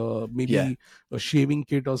 and Yeah, maybe a shaving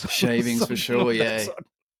kit or shavings for something sure. of that Yeah, sort.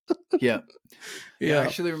 yeah. Yeah, I Yeah.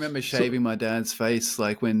 actually remember So shaving my dad's face,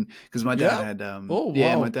 like when, because my dad yeah. had, Oh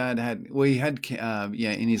yeah, my wow. dad had, well, he had, yeah,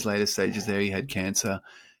 in his later stages there, he had cancer,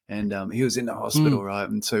 and he was in the hospital, Mm. right?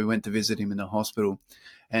 And so we went to visit him in the hospital,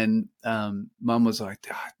 and mum was like,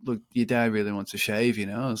 "Ah, look, your dad really wants to shave, you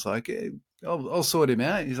know?" I was like, "Yeah, I'll sort him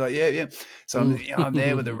out." He's like, "Yeah, yeah." So I'm, I'm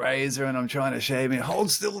there with the Mm. razor and I'm trying to shave him. Hold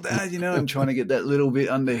still, dad, you know, and trying to get that little bit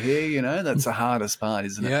under here, you know, that's the hardest part,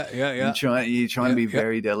 isn't it? Yeah, yeah, And yeah, you're trying to yeah, be yeah.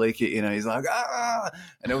 very delicate, you know. He's like, ah,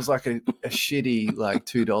 and it was like a shitty like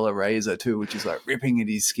 $2 razor too, which is like ripping at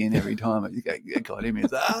his skin every time it got him.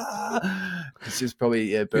 He's it's just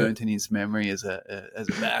probably, yeah, Yeah. burnt in his memory as a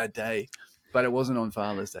bad day, but it wasn't on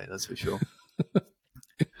Father's Day, that's for sure.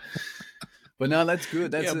 But no, that's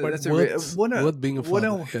good. Yeah, but That's a what a worth being a what father. a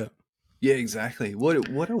Yeah, yeah, exactly. What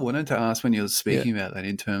I wanted to ask when you were yeah, speaking about that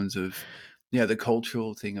in terms of, yeah, the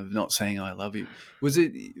cultural thing of not saying I love you. Was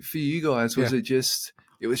it for you guys, yeah.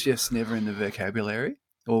 it was just never in the vocabulary?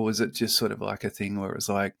 Or was it just sort of like a thing where it was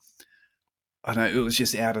like, I don't know, it was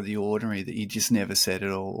just out of the ordinary that you just never said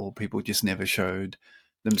it, or people just never showed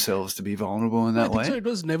themselves to be vulnerable in No, I that think so. way? It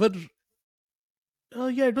was never.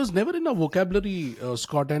 Yeah, it was never in our vocabulary,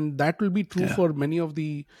 Scott, and that will be true Yeah. for many of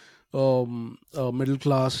the middle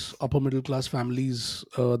class, upper middle class families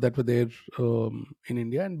that were there in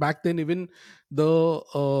India. And back then, even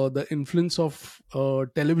the influence of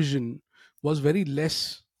television was very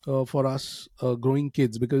less for us growing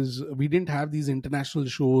kids, because we didn't have these international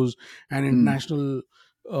shows and Mm, international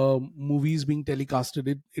movies being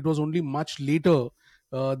telecasted. It was only much later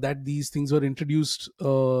that these things were introduced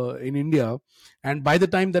in India. And by the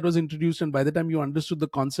time that was introduced, and by the time you understood the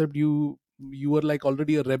concept, you were like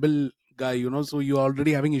already a rebel guy, so you're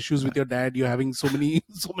already having issues with your dad. You're having so many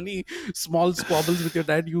so many small squabbles with your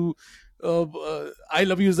dad. I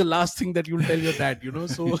love you is the last thing that you'll tell your dad,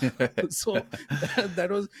 so yeah. so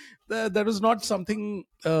that was not something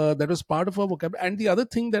that was part of our vocabulary. And the other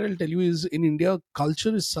thing that I'll tell you is, in India,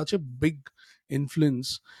 culture is such a big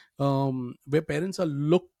influence, where parents are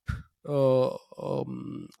looked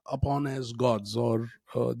upon as gods, or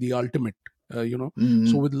the ultimate, so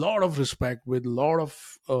Mm, with a lot of respect, with a lot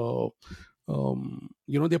of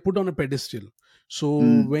they're put on a pedestal. So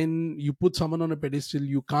mm, when you put someone on a pedestal,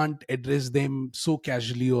 you can't address them so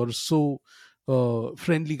casually or so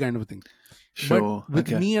friendly, kind of a thing. But sure. with Okay.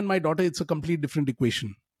 me and my daughter, it's a complete different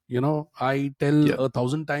equation. I tell Yep.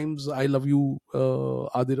 1,000 times I love you,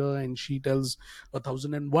 Adira, and she tells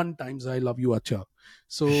 1,001 times I love you, Acha.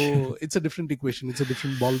 So it's a different equation. It's a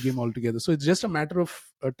different ball game altogether. So it's just a matter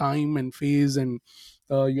of time and phase, and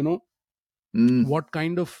uh, you know Mm, what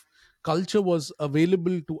kind of culture was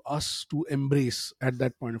available to us to embrace at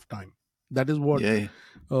that point of time. That is what yeah.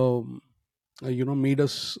 um, made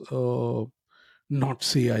us not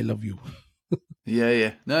say I love you. Yeah,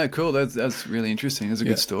 yeah. No, cool. That's really interesting. That's a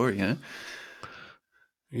good Yeah, story, you know.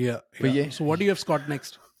 yeah, But yeah. yeah, So what do you have, Scott,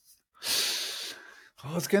 next?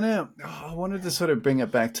 I wanted to sort of bring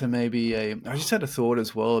it back to maybe I just had a thought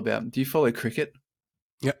as well about, do you follow cricket?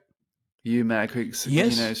 Yeah. You, Matt, you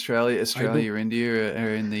know, Yes, I do. Australia, India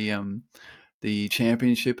are in the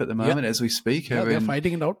championship at the Yeah, moment as we speak. yeah, Are they're in,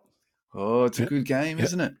 fighting it out. oh, it's a Yeah, good game, yeah,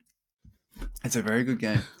 isn't it? It's a very good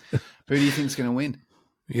game. Who do you think's going to win?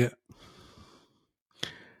 yeah.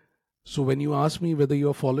 So when you ask me whether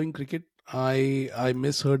you're following cricket, I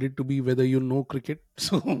misheard it to be whether you know cricket.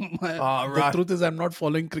 So Oh, the right. truth is, I'm not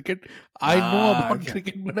following cricket. I know Ah, about okay.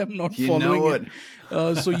 cricket, but I'm not You following know it.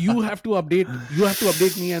 it. So you have to update. You have to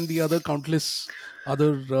update me and the other countless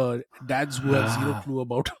other dads who have zero Ah, clue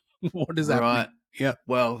about what is right. happening. Yeah.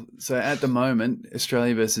 Well, so at the moment,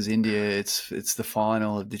 Australia versus India, it's the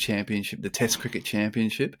final of the championship, the Test Cricket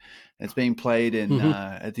Championship. It's being played in Hmm.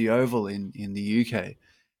 at the Oval in the UK,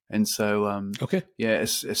 and so Okay. yeah,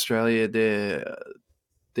 Australia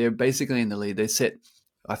they're basically in the lead. They set,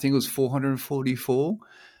 I think it was 444.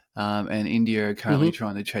 and India are currently Mm-hmm.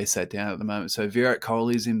 trying to chase that down at the moment. So Virat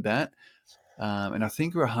Kohli's in bat, and I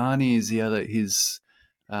think Rahane is his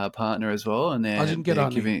partner as well, and Ajinkya they're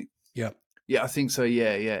Rahane. giving. Yeah. Yeah, I think so.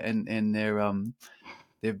 Yeah, yeah, and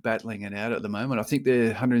they're battling it out at the moment. I think they're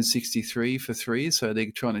 163 for three, so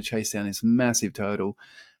they're trying to chase down this massive total.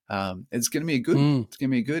 It's going to be good. Mm. It's going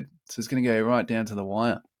to be good. So it's going to go right down to the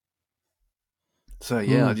wire. So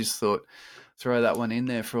yeah, I Mm. just thought throw that one in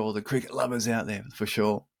there for all the cricket lovers out there for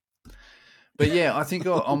sure. But yeah, I think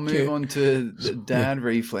I'll move Okay. on to the Yeah. dad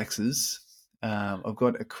reflexes. I've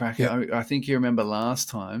got a cracker. Yeah. I think you remember last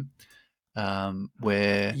time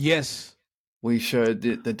where Yes. we showed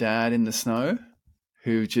the dad in the snow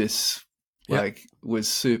who just Yeah. like was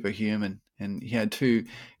superhuman, and he had two.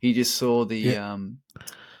 He just saw the. Yeah.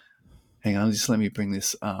 Hang on, just let me bring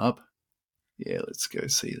this up. Yeah, let's go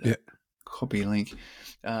see Yeah. that. Copy link.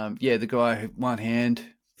 Yeah, the guy, one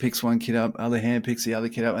hand picks one kid up, other hand picks the other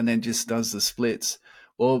kid up, and then just does the splits.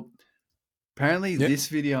 Well, apparently Yeah. this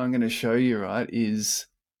video I'm going to show you, right, is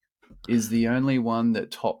the only one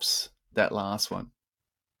that tops that last one.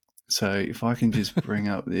 So if I can just bring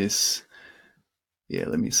up this, yeah,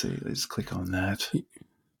 let me see. Let's click on that.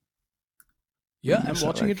 Yeah. I'm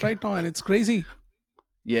watching it right now, and it's crazy.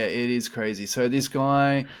 Yeah, it is crazy. So this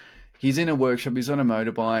guy, he's in a workshop. He's on a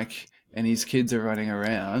motorbike, and his kids are running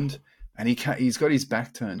around, and he's got his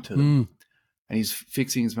back turned to them, Mm. and he's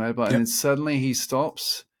fixing his motorbike, Yep. and then suddenly he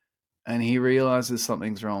stops, and he realizes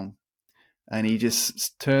something's wrong, and he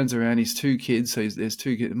just turns around. His two kids, so there's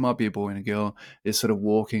two kids. It might be a boy and a girl. They're sort of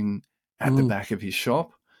walking at the back of his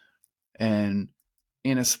shop, and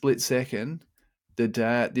in a split second, the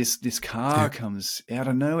dad, this car Yeah. comes out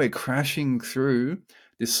of nowhere, crashing through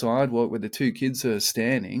this sidewalk where the two kids are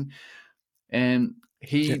standing, and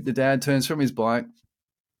Yeah. the dad turns from his bike,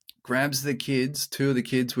 grabs the kids, two of the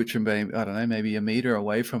kids, which are maybe, I don't know, maybe a meter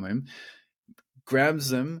away from him, grabs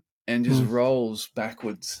them and just Mm. rolls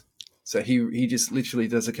backwards. So he just literally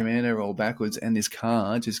does a commando roll backwards, and this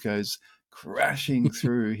car just goes crashing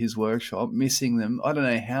through his workshop, missing them. I don't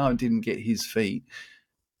know how it didn't get his feet,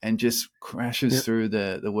 and just crashes Yeah. through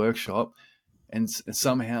the workshop, and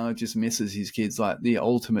somehow it just misses his kids. Like the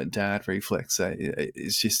ultimate dad reflex.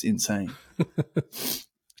 It's just insane.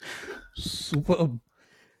 Superb.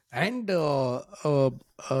 And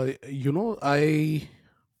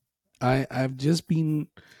I've just been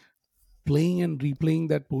playing and replaying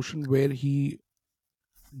that portion where he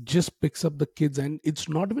just picks up the kids, and it's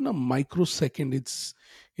not even a microsecond.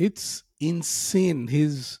 It's insane.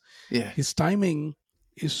 Yeah. His timing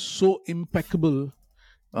is so impeccable,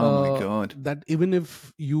 Oh my god. that even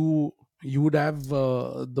if you would have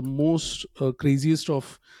the most craziest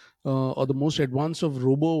of or the most advanced of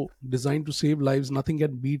robo designed to save lives, nothing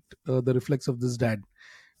can beat the reflex of this dad.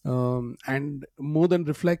 And more than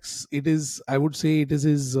reflex, it is, I would say, it is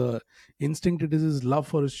his instinct, it is his love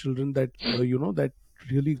for his children that that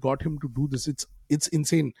really got him to do this. It's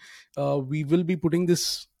insane. We will be putting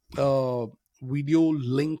this video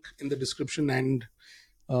link in the description, and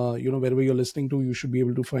wherever you're listening to, you should be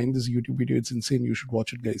able to find this YouTube video. It's insane. You should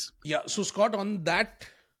watch it, guys. Yeah. So Scott, on that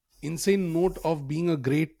insane note of being a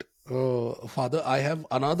great father, I have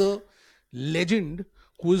another legend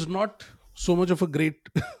who is not so much of a great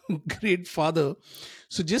great father.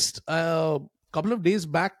 So just a couple of days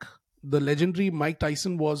back, the legendary Mike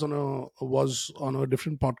Tyson was on a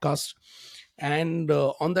different podcast, and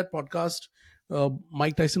on that podcast,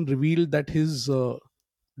 Mike Tyson revealed that his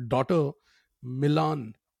daughter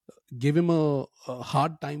Milan gave him a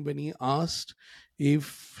hard time when he asked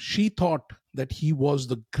if she thought that he was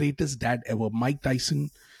the greatest dad ever. Mike Tyson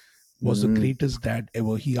was the greatest dad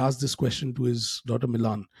ever. He asked this question to his daughter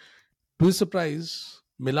Milan. To his surprise,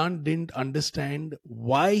 Milan didn't understand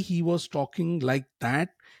why he was talking like that,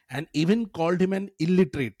 and even called him an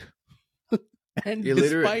illiterate. And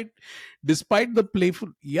Illiterate. despite the playful,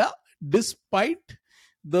 yeah, despite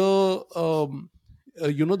the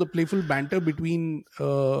the playful banter between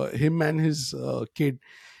him and his kid,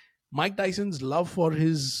 Mike Tyson's love for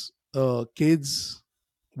his kids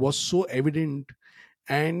was so evident,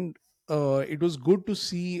 and it was good to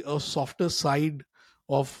see a softer side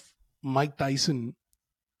of Mike Tyson,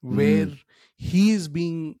 where Mm. he is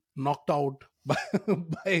being knocked out by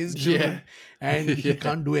his Yeah. children, and he Yeah.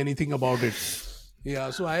 can't do anything about it. Yeah,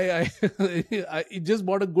 so it just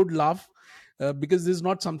brought a good laugh, because this is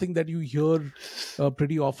not something that you hear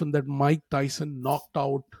pretty often, that Mike Tyson knocked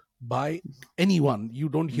out by anyone. You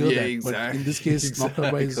don't hear Yeah, that, but in this exactly. case, knocked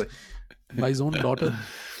out by his own daughter.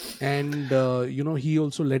 And he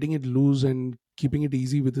also letting it loose and keeping it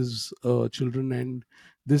easy with his children, and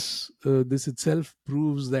this itself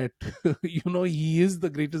proves that he is the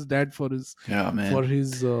greatest dad Yeah, for man.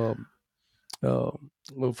 his uh,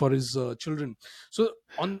 children. So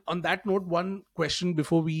on that note, one question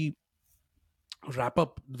before we wrap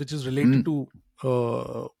up, which is Mm,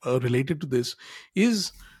 related to this,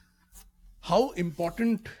 is how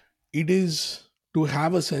important it is to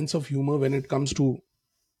have a sense of humor when it comes to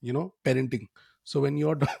parenting. So when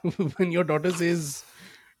your when your daughter says,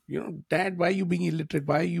 dad, why are you being illiterate,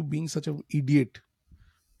 why are you being such an idiot,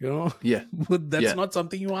 you know yeah, that's yeah. not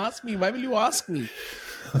something you ask me, why will you ask me?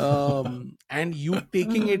 And you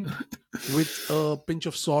taking it with a pinch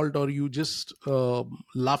of salt, or you just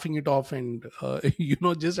laughing it off, and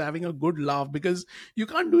just having a good laugh, because you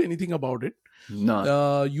can't do anything about it.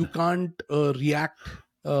 No. You can't react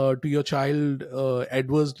to your child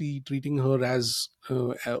adversely, treating her as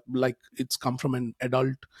like it's come from an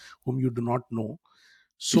adult whom you do not know.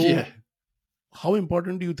 Yeah. So how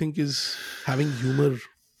important do you think is having humor,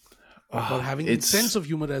 or Oh, having sense it's. of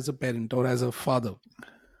humor as a parent or as a father?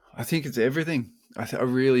 I think it's everything. I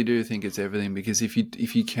really do think it's everything, because if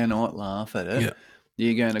you cannot laugh at it, Yeah.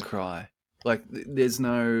 you're going to cry. Like there's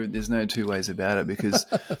no two ways about it, because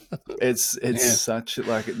it's Yeah. such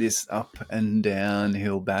like this up and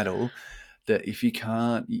downhill battle that if you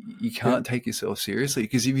Yeah. can't take yourself seriously,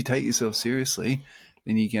 because if you take yourself seriously,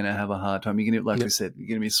 then you're going to have a hard time. You're going to, like Yeah. I said, you're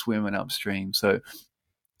going to be swimming upstream. So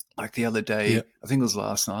like the other Yeah. day, I think it was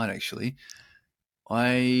last night actually,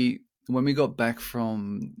 I when we got back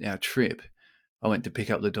from our trip, I went to pick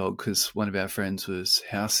up the dog because one of our friends was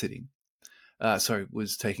house sitting.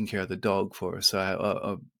 Was taking care of the dog for us. So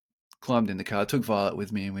I climbed in the car, took Violet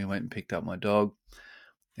with me, and we went and picked up my dog.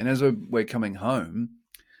 And as we're coming home,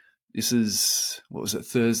 this is, what was it,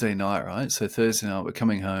 Thursday night, right? So Thursday night, we're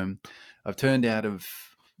coming home. I've turned out of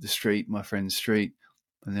the street, my friend's street,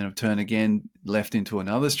 and then I've turned again left into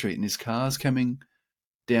another street, and his car's coming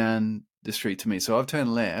down the street to me. So I've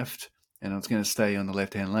turned left, and I was going to stay on the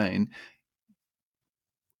left-hand lane,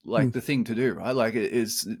 like Mm. the thing to do, right? Like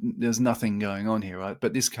there's nothing going on here, right?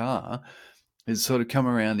 But this car has sort of come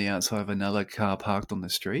around the outside of another car parked on the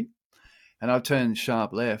street, and I've turned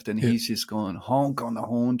sharp left, and Yeah. he's just gone honk on the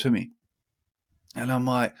horn to me, and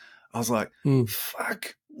I was like, Mm.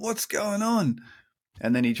 fuck, what's going on?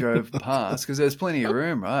 And then he drove past because there's plenty of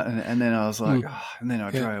room, right? And then I was like, Mm. oh, and then I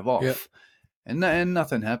Yeah. drove Yeah. off, and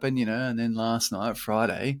nothing happened, And then last night,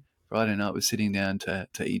 Friday night, we're sitting down to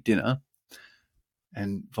eat dinner,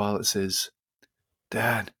 and Violet says,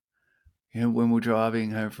 Dad, when we're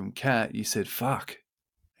driving home from Cat, you said fuck.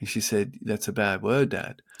 And she said, that's a bad word,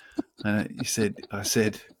 Dad. And I said,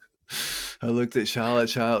 I looked at Charlotte.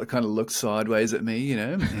 Charlotte kind of looked sideways at me,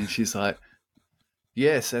 and she's like,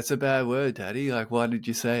 yes, that's a bad word, Daddy. Like, why did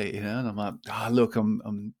you say it, And I'm like, look, I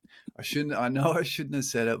know I shouldn't have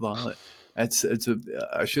said it, Violet. I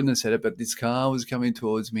shouldn't have said it, but this car was coming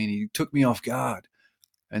towards me and he took me off guard.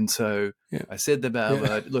 And so Yeah. I said the bad Yeah.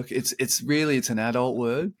 word. Look, it's an adult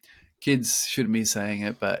word. Kids shouldn't be saying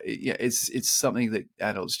it, but it's something that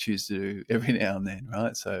adults choose to do every now and then,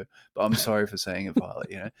 right? So, but I'm sorry for saying it,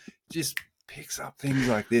 Violet. Just picks up things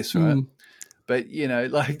like this, right? Mm. But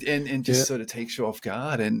like, and just Yeah. sort of takes you off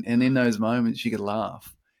guard, and in those moments you could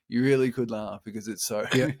laugh. You really could laugh because it's so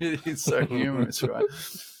Yeah. it's so humorous, right?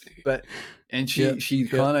 But and Yeah. she Yeah.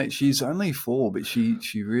 kind of, she's only 4, but she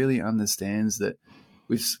really understands that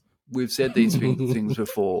we've said these things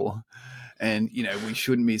before, and we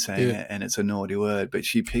shouldn't be saying Yeah. it, and it's a naughty word, but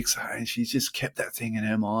she picks her, and she's just kept that thing in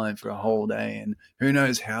her mind for a whole day, and who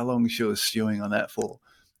knows how long she was stewing on that for,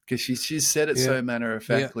 because she's said it Yeah. so matter of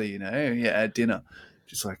Yeah. factly, at dinner,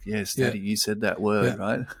 just like, yes, Yeah. Daddy, you said that word, Yeah.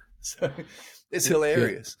 right? So it's Yeah. Yeah.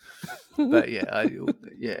 hilarious. But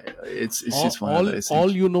it's all just one of all those all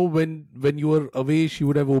things. when you were away, she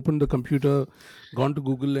would have opened the computer, gone to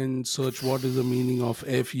Google and searched what is the meaning of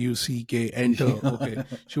fuck, enter. Okay,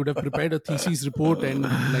 she would have prepared a thesis report and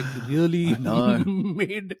like really I know.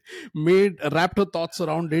 made wrapped her thoughts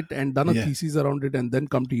around it and done a Yeah, thesis around it, and then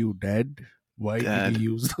come to you, Dad, why did he Dad.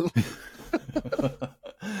 use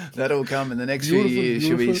That'll come in the next few beautiful, years.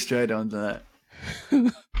 She'll be beautiful. straight onto that.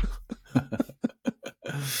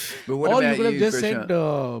 But what Or you about could have you, just said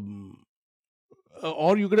Krisha?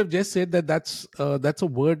 or you could have just said that that's a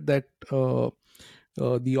word that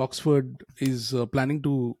the Oxford is planning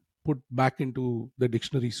to put back into the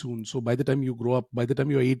dictionary soon. So by the time you grow up, by the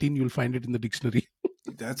time you're 18, you'll find it in the dictionary.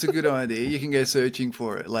 That's a good idea. You can go searching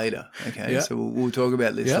for it later. Okay, Yeah, so we'll talk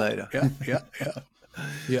about this yeah, later. yeah, yeah, yeah,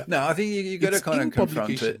 yeah. No, I think you got to It's kind of in confront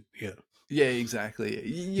it. publication. Yeah, Yeah, exactly.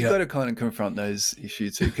 You Yeah, got to kind of confront those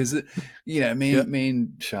issues too, because yeah, me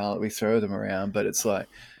and Charlotte, we throw them around, but it's like,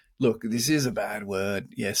 look, this is a bad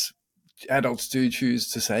word. Yes, adults do choose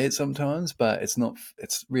to say it sometimes, but it's not.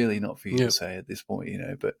 It's really not for you to yeah, say at this point,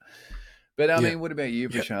 But I yeah, mean, what about you,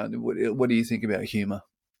 yeah. Prashant? What do you think about humor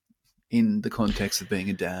in the context of being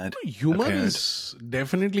a dad, a Humor parent? is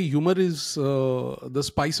definitely, humor is the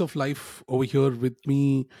spice of life over here with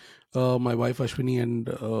me, my wife Ashwini, and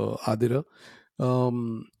Adira.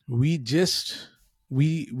 We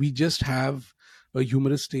just have a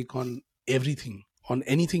humorous take on everything, on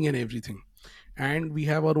anything and everything, and we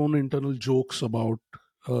have our own internal jokes about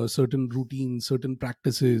certain routines, certain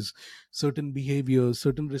practices, certain behaviors,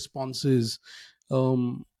 certain responses.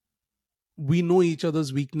 Um, we know each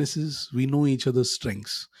other's weaknesses, we know each other's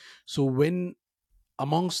strengths. So when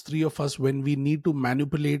amongst three of us, when we need to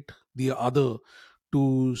manipulate the other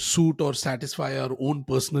to suit or satisfy our own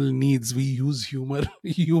personal needs, we use humor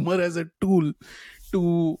humor as a tool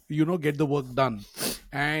to get the work done.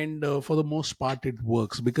 And for the most part it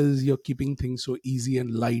works because you're keeping things so easy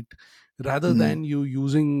and light, rather Mm, than you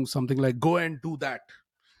using something like go and do that.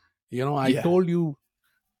 I yeah. told you,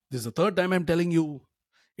 this is the third time I'm telling you.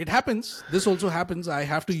 It happens, this also happens. I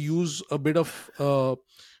have to use a bit of uh,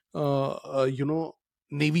 uh, you know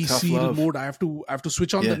Navy Tough SEAL love. mode. I have to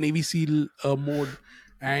switch on the Yeah. Navy SEAL mode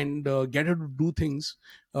and get her to do things.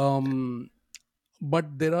 um,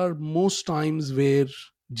 but there are most times where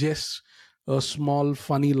just a small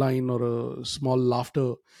funny line or a small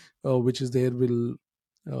laughter which is there will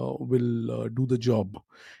do the job.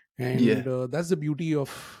 Yeah. And that's the beauty of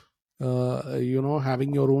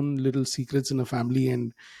having your own little secrets in a family,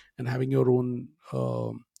 and having your own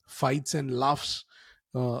fights and laughs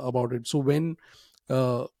about it. So when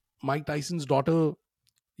uh, Mike Tyson's daughter,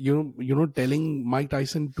 telling Mike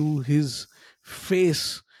Tyson to his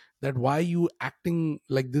face that why you acting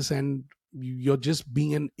like this, and you're just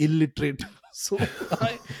being an illiterate. So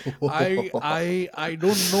I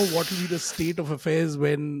don't know what will be the state of affairs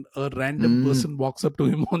when a random mm. person walks up to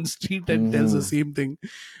him on street and tells the Ooh. same thing.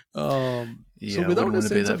 So Yeah, I wouldn't without a want to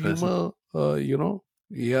be sense that of person. humor,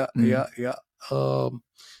 yeah, Mm. yeah, yeah.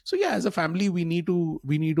 So yeah, as a family, we need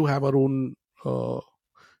to have our own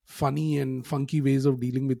funny and funky ways of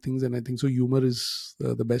dealing with things, and I think so humor is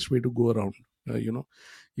the best way to go around.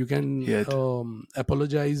 You can Yeah.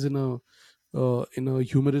 apologize in a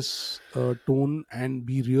humorous tone and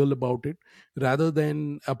be real about it, rather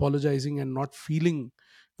than apologizing and not feeling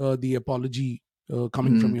the apology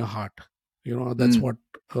coming from Mm. your heart. That's Mm. what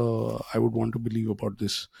I would want to believe about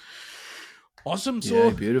this. Awesome. Yeah,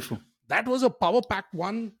 So beautiful. that was a power packed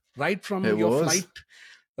one, right from It your was. flight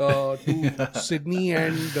to Sydney,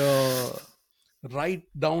 and right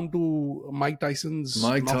down to Mike Tyson's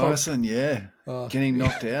Mike knockout. Tyson, yeah. Getting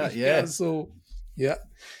knocked out, Yeah. yeah. So yeah.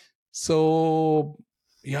 So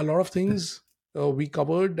yeah, a lot of things we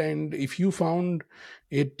covered. And if you found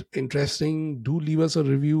it interesting, do leave us a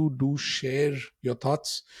review. Do share your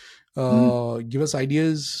thoughts. Mm. Give us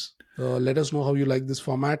ideas. Let us know how you like this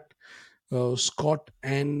format. Scott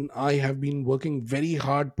and I have been working very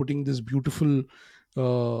hard putting this beautiful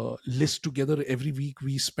list together every week.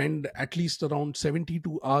 We spend at least around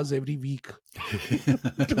 72 hours every week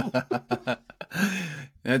to,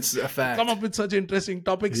 That's a to come fact. up with such interesting Yeah,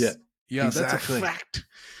 topics. Yeah, that's a exactly. fact.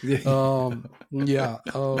 Yeah. Yeah.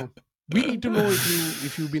 We need to know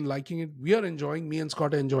if you've been liking it. We are enjoying. Me and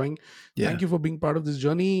Scott are enjoying. Thank Yeah. you for being part of this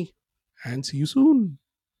journey, and see you soon.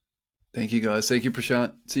 Thank you, guys. Thank you,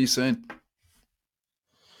 Prashant. See you soon.